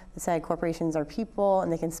decision that said corporations are people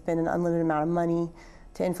and they can spend an unlimited amount of money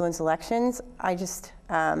to influence elections. I just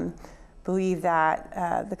believe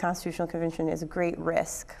that the Constitutional Convention is a great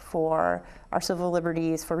risk for our civil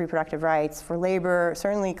liberties, for reproductive rights, for labor,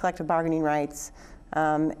 certainly collective bargaining rights,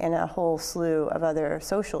 and a whole slew of other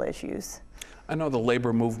social issues. I know the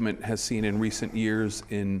labor movement has seen in recent years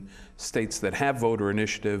in states that have voter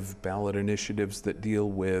initiative, ballot initiatives that deal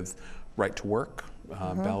with right to work,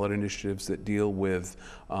 ballot initiatives that deal with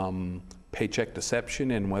paycheck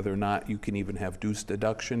deception and whether or not you can even have dues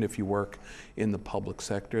deduction if you work in the public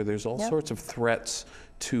sector. There's all sorts of threats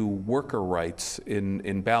to worker rights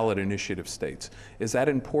in ballot initiative states. Is that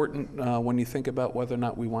important when you think about whether or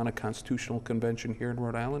not we want a constitutional convention here in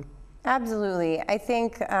Rhode Island? Absolutely. I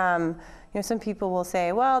think some people will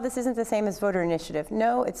say, well, this isn't the same as voter initiative.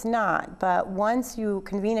 No, it's not. But once you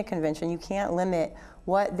convene a convention, you can't limit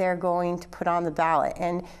what they're going to put on the ballot.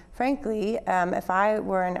 And frankly, if I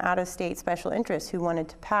were an out-of-state special interest who wanted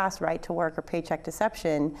to pass right to work or paycheck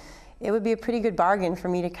deception, it would be a pretty good bargain for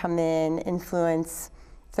me to come in, influence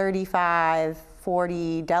 35,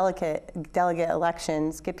 40 delegate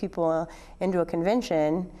elections, get people into a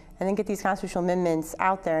convention, and then get these constitutional amendments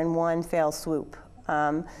out there in one fell swoop.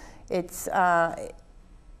 It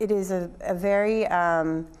is a very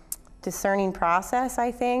discerning process,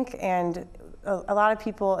 I think, and a lot of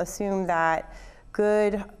people assume that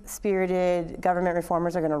good-spirited government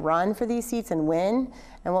reformers are going to run for these seats and win.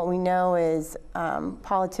 And what we know is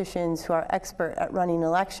politicians who are expert at running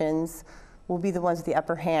elections will be the ones with the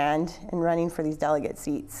upper hand in running for these delegate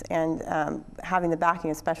seats. And having the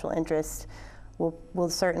backing of special interest will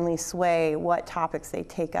certainly sway what topics they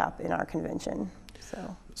take up in our convention.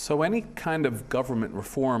 So any kind of government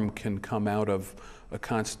reform can come out of a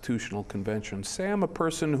constitutional convention. Say I'm a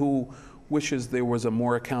person who wishes there was a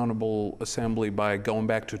more accountable assembly by going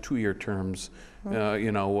back to 2-year terms,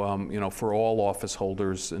 for all office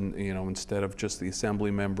holders, and instead of just the assembly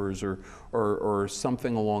members, or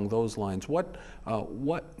something along those lines.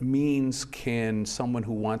 What means can someone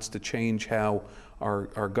who wants to change how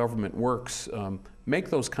our government works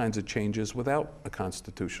make those kinds of changes without a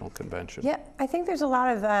constitutional convention? Yeah, I think there's a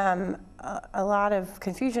lot of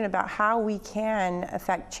confusion about how we can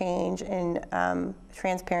affect change in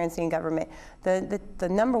transparency in government. The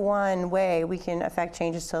number one way we can affect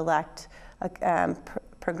change is to elect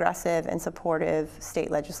progressive and supportive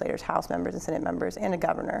state legislators, House members and Senate members, and a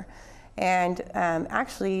governor. And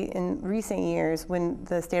actually, in recent years, when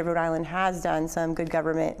the state of Rhode Island has done some good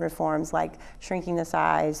government reforms, like shrinking the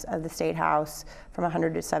size of the state house from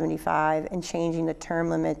 100 to 75 and changing the term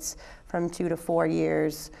limits from 2 to 4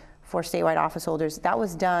 years for statewide office holders, that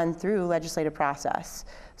was done through legislative process.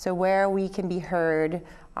 So where we can be heard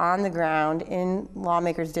on the ground in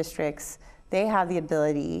lawmakers' districts, they have the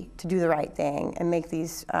ability to do the right thing and make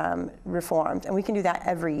these reforms. And we can do that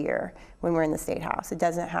every year when we're in the State House. It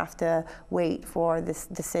doesn't have to wait for this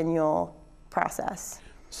decennial process.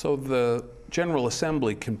 So the General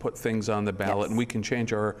Assembly can put things on the ballot, yes, and we can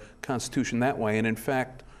change our Constitution that way. And in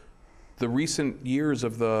fact, the recent years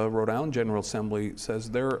of the Rhode Island General Assembly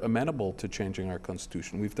says they're amenable to changing our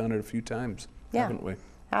Constitution. We've done it a few times, haven't we?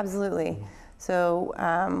 Absolutely.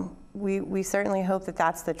 So we certainly hope that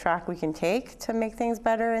that's the track we can take to make things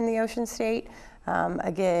better in the Ocean State.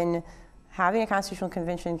 Again, having a constitutional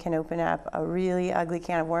convention can open up a really ugly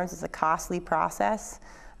can of worms. It's a costly process.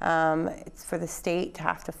 It's for the state to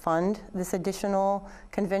have to fund this additional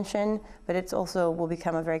convention, but it's also will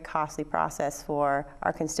become a very costly process for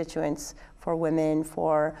our constituents, for women,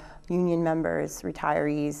 for union members,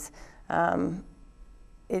 retirees.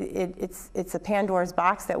 It's a Pandora's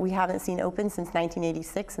box that we haven't seen open since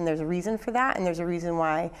 1986, and there's a reason for that, and there's a reason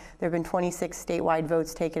why there have been 26 statewide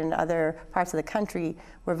votes taken in other parts of the country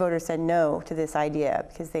where voters said no to this idea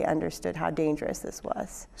because they understood how dangerous this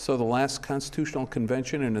was. So the last constitutional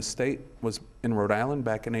convention in a state was in Rhode Island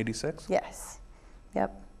back in '86? Yes.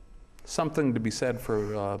 Yep. Something to be said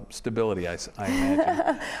for stability, I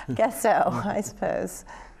imagine. Guess so, I suppose.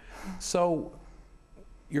 So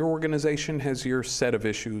your organization has your set of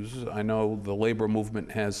issues. I know the labor movement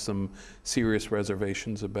has some serious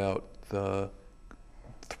reservations about the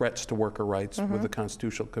threats to worker rights with the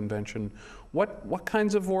Constitutional Convention. What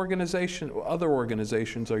kinds of other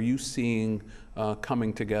organizations are you seeing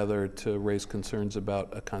coming together to raise concerns about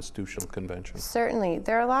a Constitutional Convention? Certainly.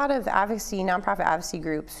 There are a lot of nonprofit advocacy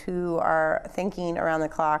groups who are thinking around the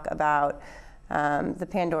clock about the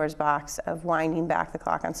Pandora's box of winding back the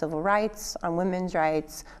clock on civil rights, on women's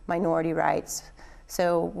rights, minority rights.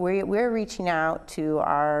 So we're reaching out to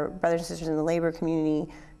our brothers and sisters in the labor community,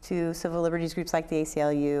 to civil liberties groups like the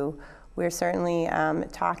AFL-CIO. We're certainly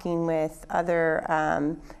talking with other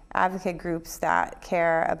advocate groups that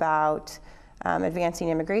care about advancing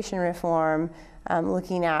immigration reform,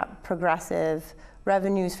 looking at progressive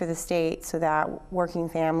revenues for the state so that working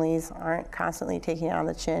families aren't constantly taking it on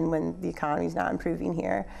the chin when the economy's not improving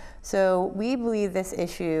here. So we believe this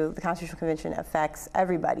issue, the Constitutional Convention, affects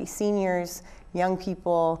everybody, seniors, young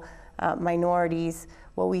people, minorities.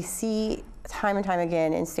 What we see time and time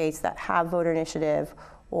again in states that have voter initiative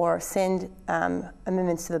or send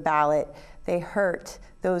amendments to the ballot, they hurt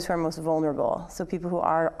those who are most vulnerable, so people who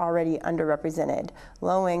are already underrepresented,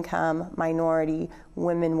 low income, minority,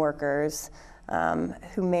 women workers,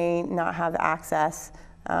 who may not have access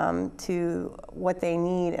to what they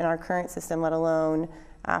need in our current system, let alone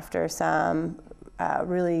after some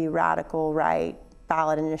really radical right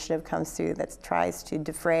ballot initiative comes through that tries to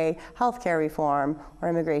defray healthcare reform or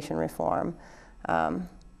immigration reform.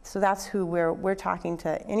 So that's who we're talking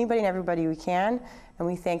to, anybody and everybody we can, and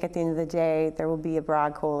we think at the end of the day there will be a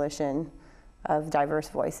broad coalition of diverse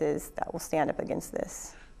voices that will stand up against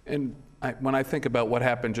this. And when I think about what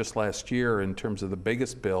happened just last year in terms of the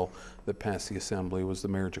biggest bill that passed the Assembly was the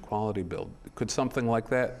marriage equality bill. Could something like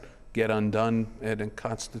that get undone at a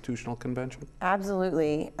constitutional convention?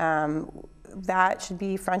 Absolutely. That should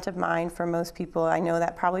be front of mind for most people. I know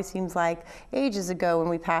that probably seems like ages ago when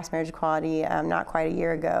we passed marriage equality, not quite a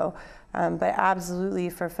year ago. But absolutely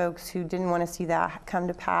for folks who didn't want to see that come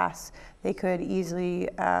to pass, they could easily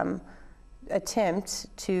attempt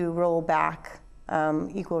to roll back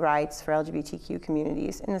equal rights for LGBTQ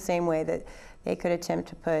communities in the same way that they could attempt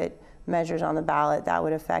to put measures on the ballot that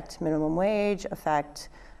would affect minimum wage, affect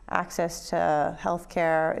access to health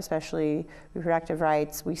care, especially reproductive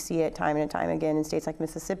rights. We see it time and time again in states like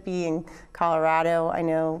Mississippi and Colorado. I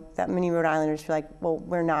know that many Rhode Islanders feel like, well,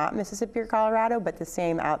 we're not Mississippi or Colorado, but the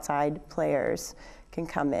same outside players can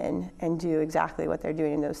come in and do exactly what they're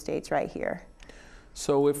doing in those states right here.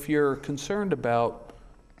 So if you're concerned about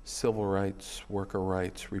civil rights, worker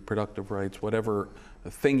rights, reproductive rights, whatever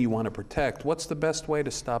thing you want to protect, what's the best way to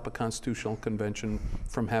stop a constitutional convention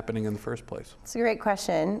from happening in the first place? It's a great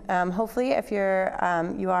question. Hopefully, if you're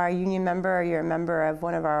you are a union member or you're a member of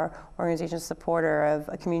one of our organizations, supporter of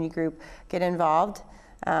a community group, get involved,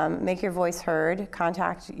 make your voice heard,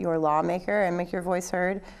 contact your lawmaker and make your voice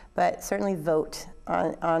heard, but certainly vote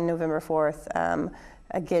on November 4th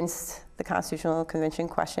against the Constitutional Convention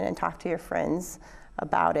question and talk to your friends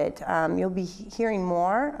about it. You'll be hearing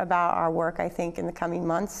more about our work, I think, in the coming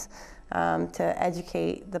months to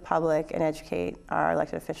educate the public and educate our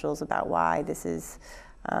elected officials about why this is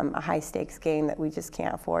a high-stakes game that we just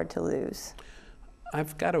can't afford to lose.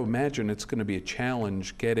 I've got to imagine it's going to be a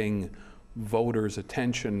challenge getting voters'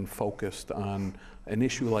 attention focused on an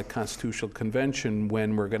issue like Constitutional Convention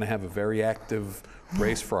when we're going to have a very active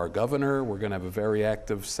race for our governor, we're going to have a very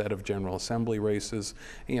active set of General Assembly races.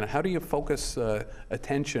 You know, how do you focus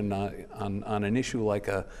attention on an issue like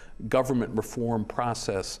a government reform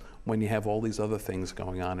process when you have all these other things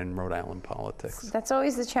going on in Rhode Island politics? That's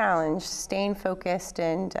always the challenge, staying focused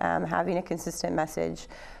and having a consistent message.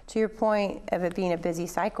 To your point of it being a busy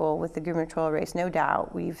cycle with the gubernatorial race, no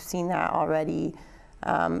doubt, we've seen that already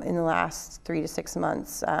in the last 3 to 6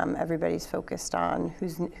 months. Everybody's focused on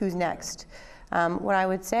who's next. What I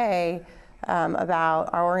would say about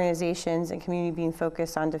our organizations and community being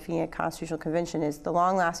focused on defeating a constitutional convention is the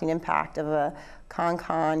long-lasting impact of a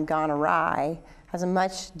con gone awry has a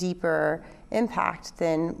much deeper impact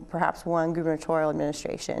than perhaps one gubernatorial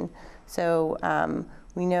administration. So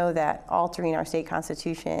we know that altering our state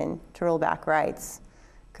constitution to roll back rights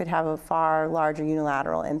could have a far larger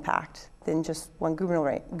unilateral impact than just one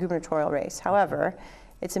gubernatorial race. However,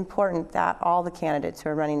 it's important that all the candidates who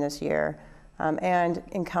are running this year and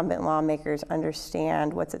incumbent lawmakers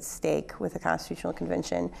understand what's at stake with the Constitutional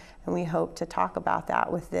Convention, and we hope to talk about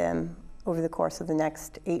that with them over the course of the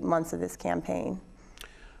next 8 months of this campaign.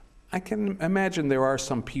 I can imagine there are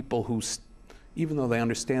some people who, even though they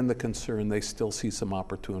understand the concern, they still see some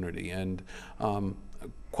opportunity. And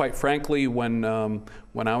quite frankly, when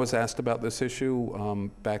I was asked about this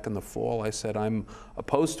issue back in the fall, I said I'm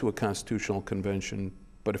opposed to a constitutional convention,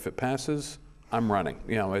 but if it passes, I'm running.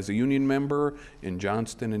 You know, as a union member in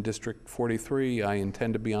Johnston in District 43, I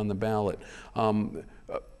intend to be on the ballot.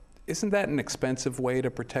 Isn't that an expensive way to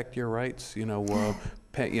protect your rights? You know,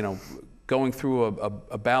 going through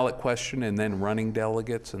a ballot question and then running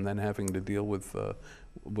delegates and then having to deal with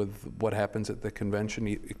what happens at the convention.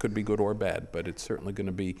 It could be good or bad, but it's certainly going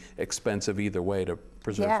to be expensive either way to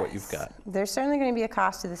preserve what you've got. There's certainly going to be a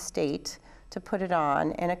cost to the state to put it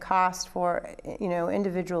on, and a cost for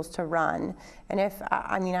individuals to run. And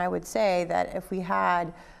I would say that if we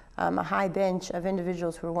had a high bench of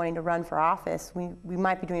individuals who are wanting to run for office, we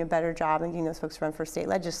might be doing a better job in getting those folks to run for state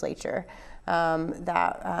legislature.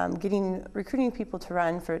 Recruiting people to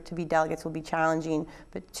run to be delegates will be challenging.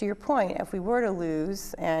 But to your point, if we were to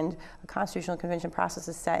lose and a constitutional convention process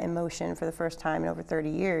is set in motion for the first time in over 30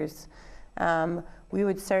 years, we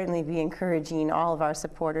would certainly be encouraging all of our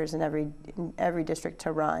supporters in every district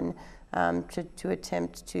to run, to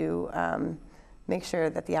attempt to make sure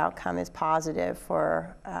that the outcome is positive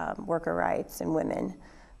for worker rights and women.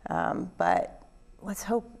 But let's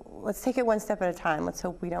take it one step at a time. Let's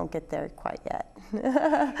hope we don't get there quite yet.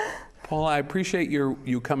 Paula, I appreciate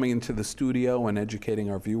you coming into the studio and educating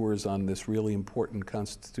our viewers on this really important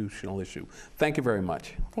constitutional issue. Thank you very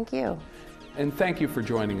much. Thank you. And thank you for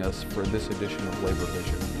joining us for this edition of Labor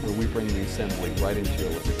Vision, where we bring the Assembly right into your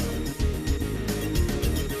living room.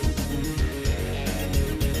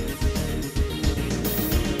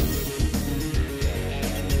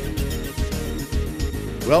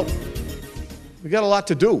 Well, we got a lot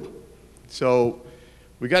to do, so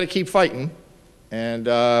we got to keep fighting. And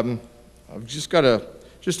I've just got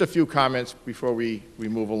a few comments before we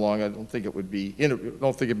move along. I don't think it'd be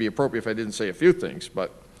appropriate if I didn't say a few things,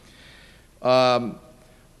 but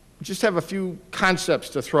just have a few concepts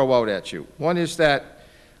to throw out at you. One is that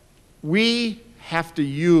we have to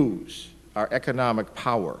use our economic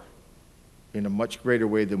power in a much greater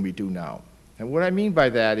way than we do now. And what I mean by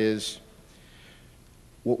that is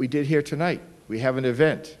what we did here tonight. We have an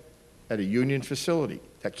event at a union facility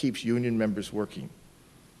that keeps union members working.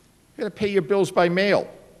 You gotta pay your bills by mail.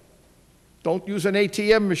 Don't use an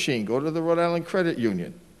ATM machine. Go to the Rhode Island Credit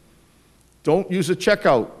Union. Don't use a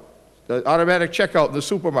checkout, the automatic checkout in the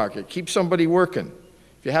supermarket. Keep somebody working.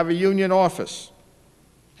 If you have a union office,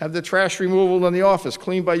 have the trash removal in the office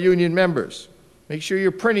cleaned by union members. Make sure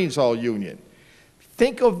your printing's all union.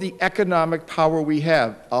 Think of the economic power we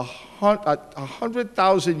have,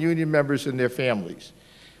 100,000 union members and their families.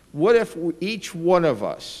 What if each one of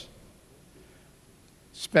us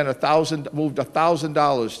moved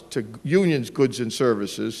 $1,000 to unions, goods, and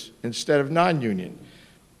services instead of non-union?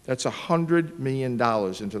 That's $100 million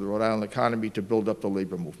into the Rhode Island economy to build up the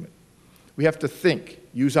labor movement. We have to think,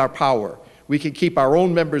 use our power. We can keep our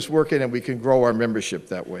own members working and we can grow our membership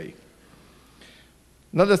that way.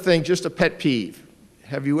 Another thing, just a pet peeve.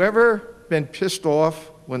 Have you ever been pissed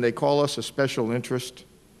off when they call us a special interest?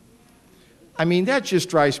 I mean, that just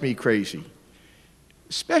drives me crazy.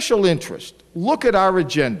 Special interest. Look at our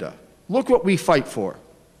agenda. Look what we fight for.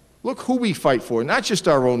 Look who we fight for, not just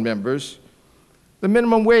our own members. The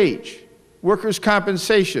minimum wage, workers'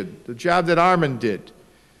 compensation, the job that Armin did.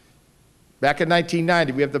 Back in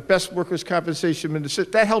 1990, we have the best workers' compensation in the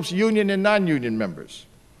system. That helps union and non-union members.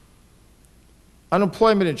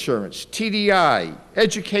 Unemployment insurance, TDI,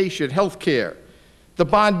 education, health care, the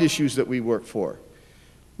bond issues that we work for.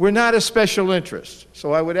 We're not a special interest.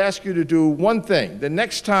 So I would ask you to do one thing. The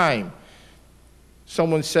next time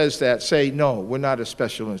someone says that, say, no, we're not a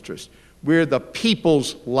special interest. We're the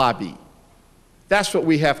people's lobby. That's what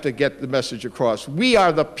we have to get the message across. We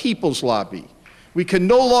are the people's lobby. We can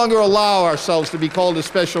no longer allow ourselves to be called a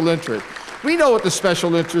special interest. We know what the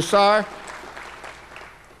special interests are.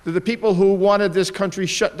 They're the people who wanted this country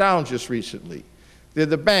shut down just recently. They're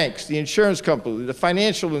the banks, the insurance companies, the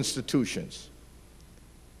financial institutions.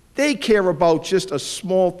 They care about just a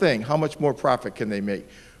small thing. How much more profit can they make?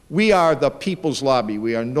 We are the people's lobby.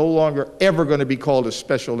 We are no longer ever going to be called a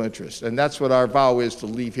special interest. And that's what our vow is to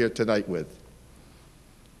leave here tonight with.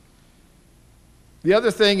 The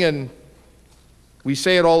other thing, and we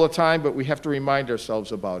say it all the time, but we have to remind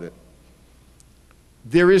ourselves about it.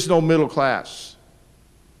 There is no middle class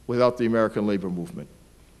without the American labor movement.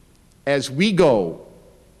 As we go,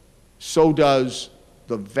 so does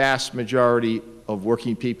the vast majority of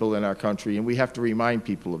working people in our country, and we have to remind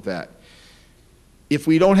people of that. If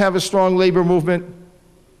we don't have a strong labor movement,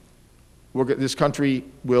 this country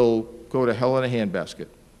will go to hell in a handbasket,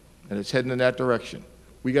 and it's heading in that direction.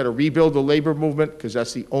 We got to rebuild the labor movement because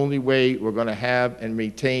that's the only way we're going to have and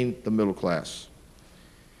maintain the middle class.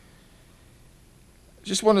 I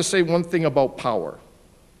just want to say one thing about power.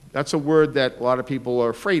 That's a word that a lot of people are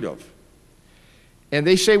afraid of. And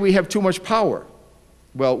they say we have too much power.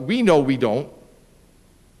 Well, we know we don't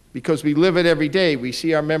because we live it every day. We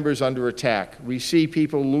see our members under attack. We see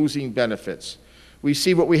people losing benefits. We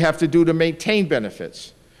see what we have to do to maintain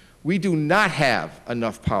benefits. We do not have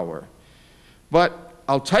enough power. But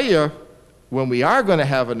I'll tell you, when we are going to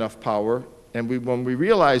have enough power, and when we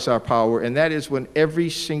realize our power, and that is when every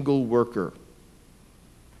single worker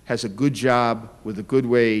has a good job, with a good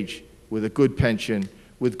wage, with a good pension,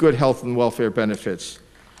 with good health and welfare benefits,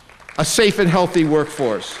 a safe and healthy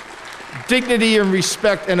workforce, dignity and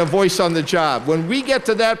respect, and a voice on the job. When we get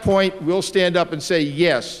to that point, we'll stand up and say,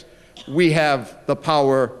 yes, we have the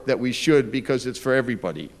power that we should because it's for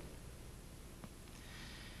everybody.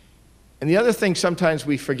 And the other thing sometimes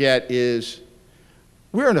we forget is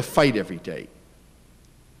we're in a fight every day.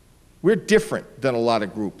 We're different than a lot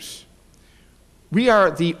of groups. We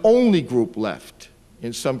are the only group left,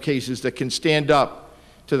 in some cases, that can stand up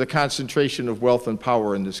to the concentration of wealth and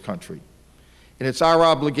power in this country. And it's our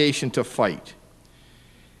obligation to fight.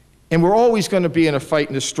 And we're always going to be in a fight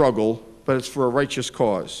and a struggle, but it's for a righteous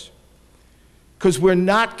cause. Because we're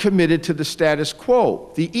not committed to the status quo.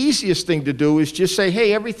 The easiest thing to do is just say,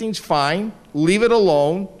 hey, everything's fine, leave it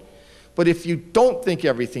alone. But if you don't think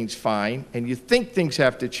everything's fine and you think things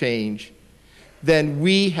have to change, then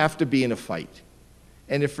we have to be in a fight.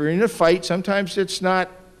 And if we're in a fight, sometimes it's not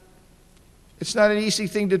an easy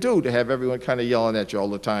thing to do, to have everyone kind of yelling at you all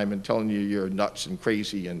the time and telling you you're nuts and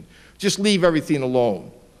crazy and just leave everything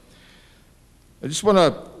alone. I just want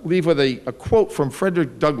to leave with a quote from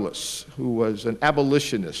Frederick Douglass, who was an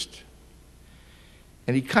abolitionist.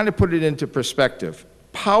 And he kind of put it into perspective.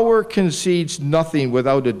 Power concedes nothing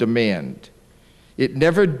without a demand. It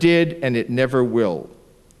never did and it never will.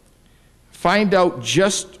 Find out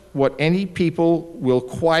just what any people will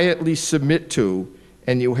quietly submit to,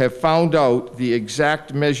 and you have found out the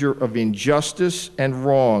exact measure of injustice and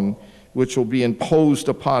wrong which will be imposed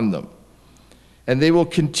upon them. And they will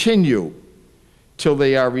continue till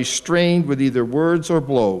they are restrained with either words or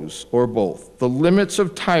blows, or both. The limits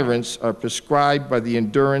of tyrants are prescribed by the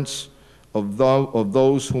endurance of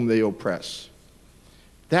those whom they oppress.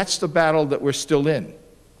 That's the battle that we're still in.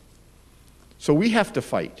 So we have to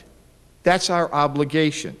fight. That's our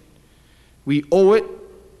obligation. We owe it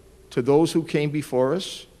to those who came before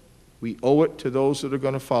us. We owe it to those that are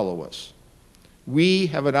going to follow us. We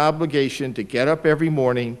have an obligation to get up every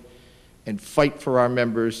morning and fight for our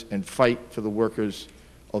members and fight for the workers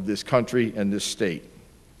of this country and this state.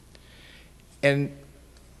 And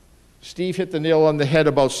Steve hit the nail on the head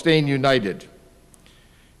about staying united.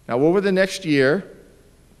 Now, over the next year,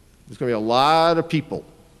 there's going to be a lot of people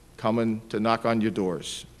coming to knock on your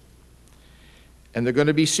doors. And they're going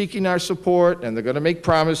to be seeking our support, and they're going to make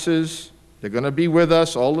promises. They're going to be with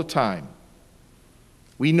us all the time.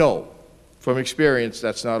 We know from experience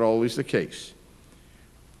that's not always the case.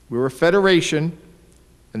 We're a federation,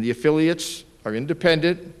 and the affiliates are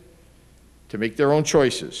independent to make their own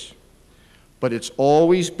choices. But it's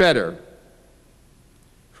always better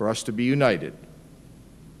for us to be united.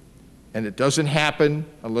 And it doesn't happen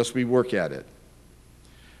unless we work at it.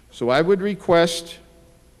 So I would request,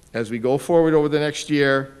 as we go forward over the next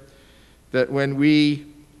year, that when we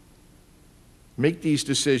make these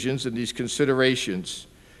decisions and these considerations,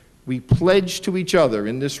 we pledge to each other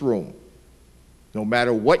in this room, no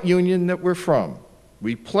matter what union that we're from,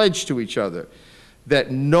 we pledge to each other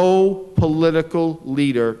that no political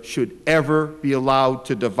leader should ever be allowed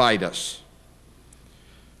to divide us.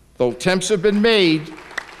 Though attempts have been made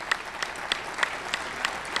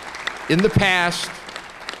in the past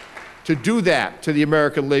to do that to the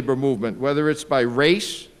American labor movement, whether it's by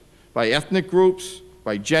race, by ethnic groups,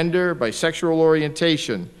 by gender, by sexual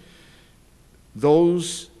orientation,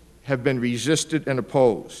 those have been resisted and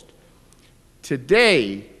opposed.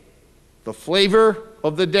 Today, the flavor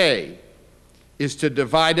of the day is to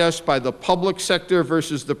divide us by the public sector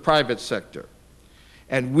versus the private sector.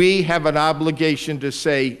 And we have an obligation to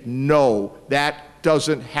say, no, that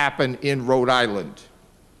doesn't happen in Rhode Island.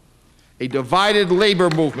 A divided labor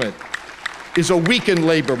movement is a weakened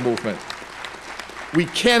labor movement. We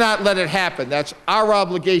cannot let it happen. That's our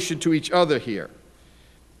obligation to each other here.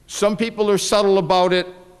 Some people are subtle about it,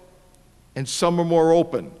 and some are more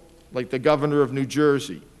open, like the governor of New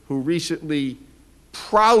Jersey, who recently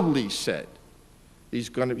proudly said he's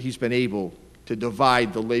been able to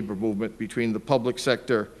divide the labor movement between the public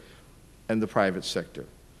sector and the private sector.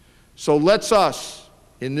 So let's us,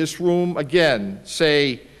 in this room again,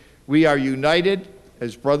 say we are united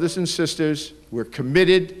as brothers and sisters. We're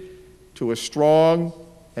committed to a strong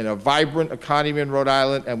and a vibrant economy in Rhode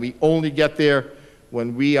Island, and we only get there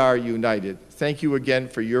when we are united. Thank you again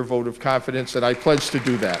for your vote of confidence, and I pledge to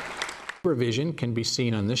do that. Revision can be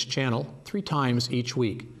seen on this channel 3 times each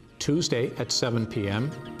week: Tuesday at 7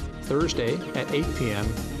 p.m., Thursday at 8 p.m.,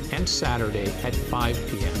 and Saturday at 5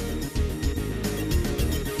 p.m.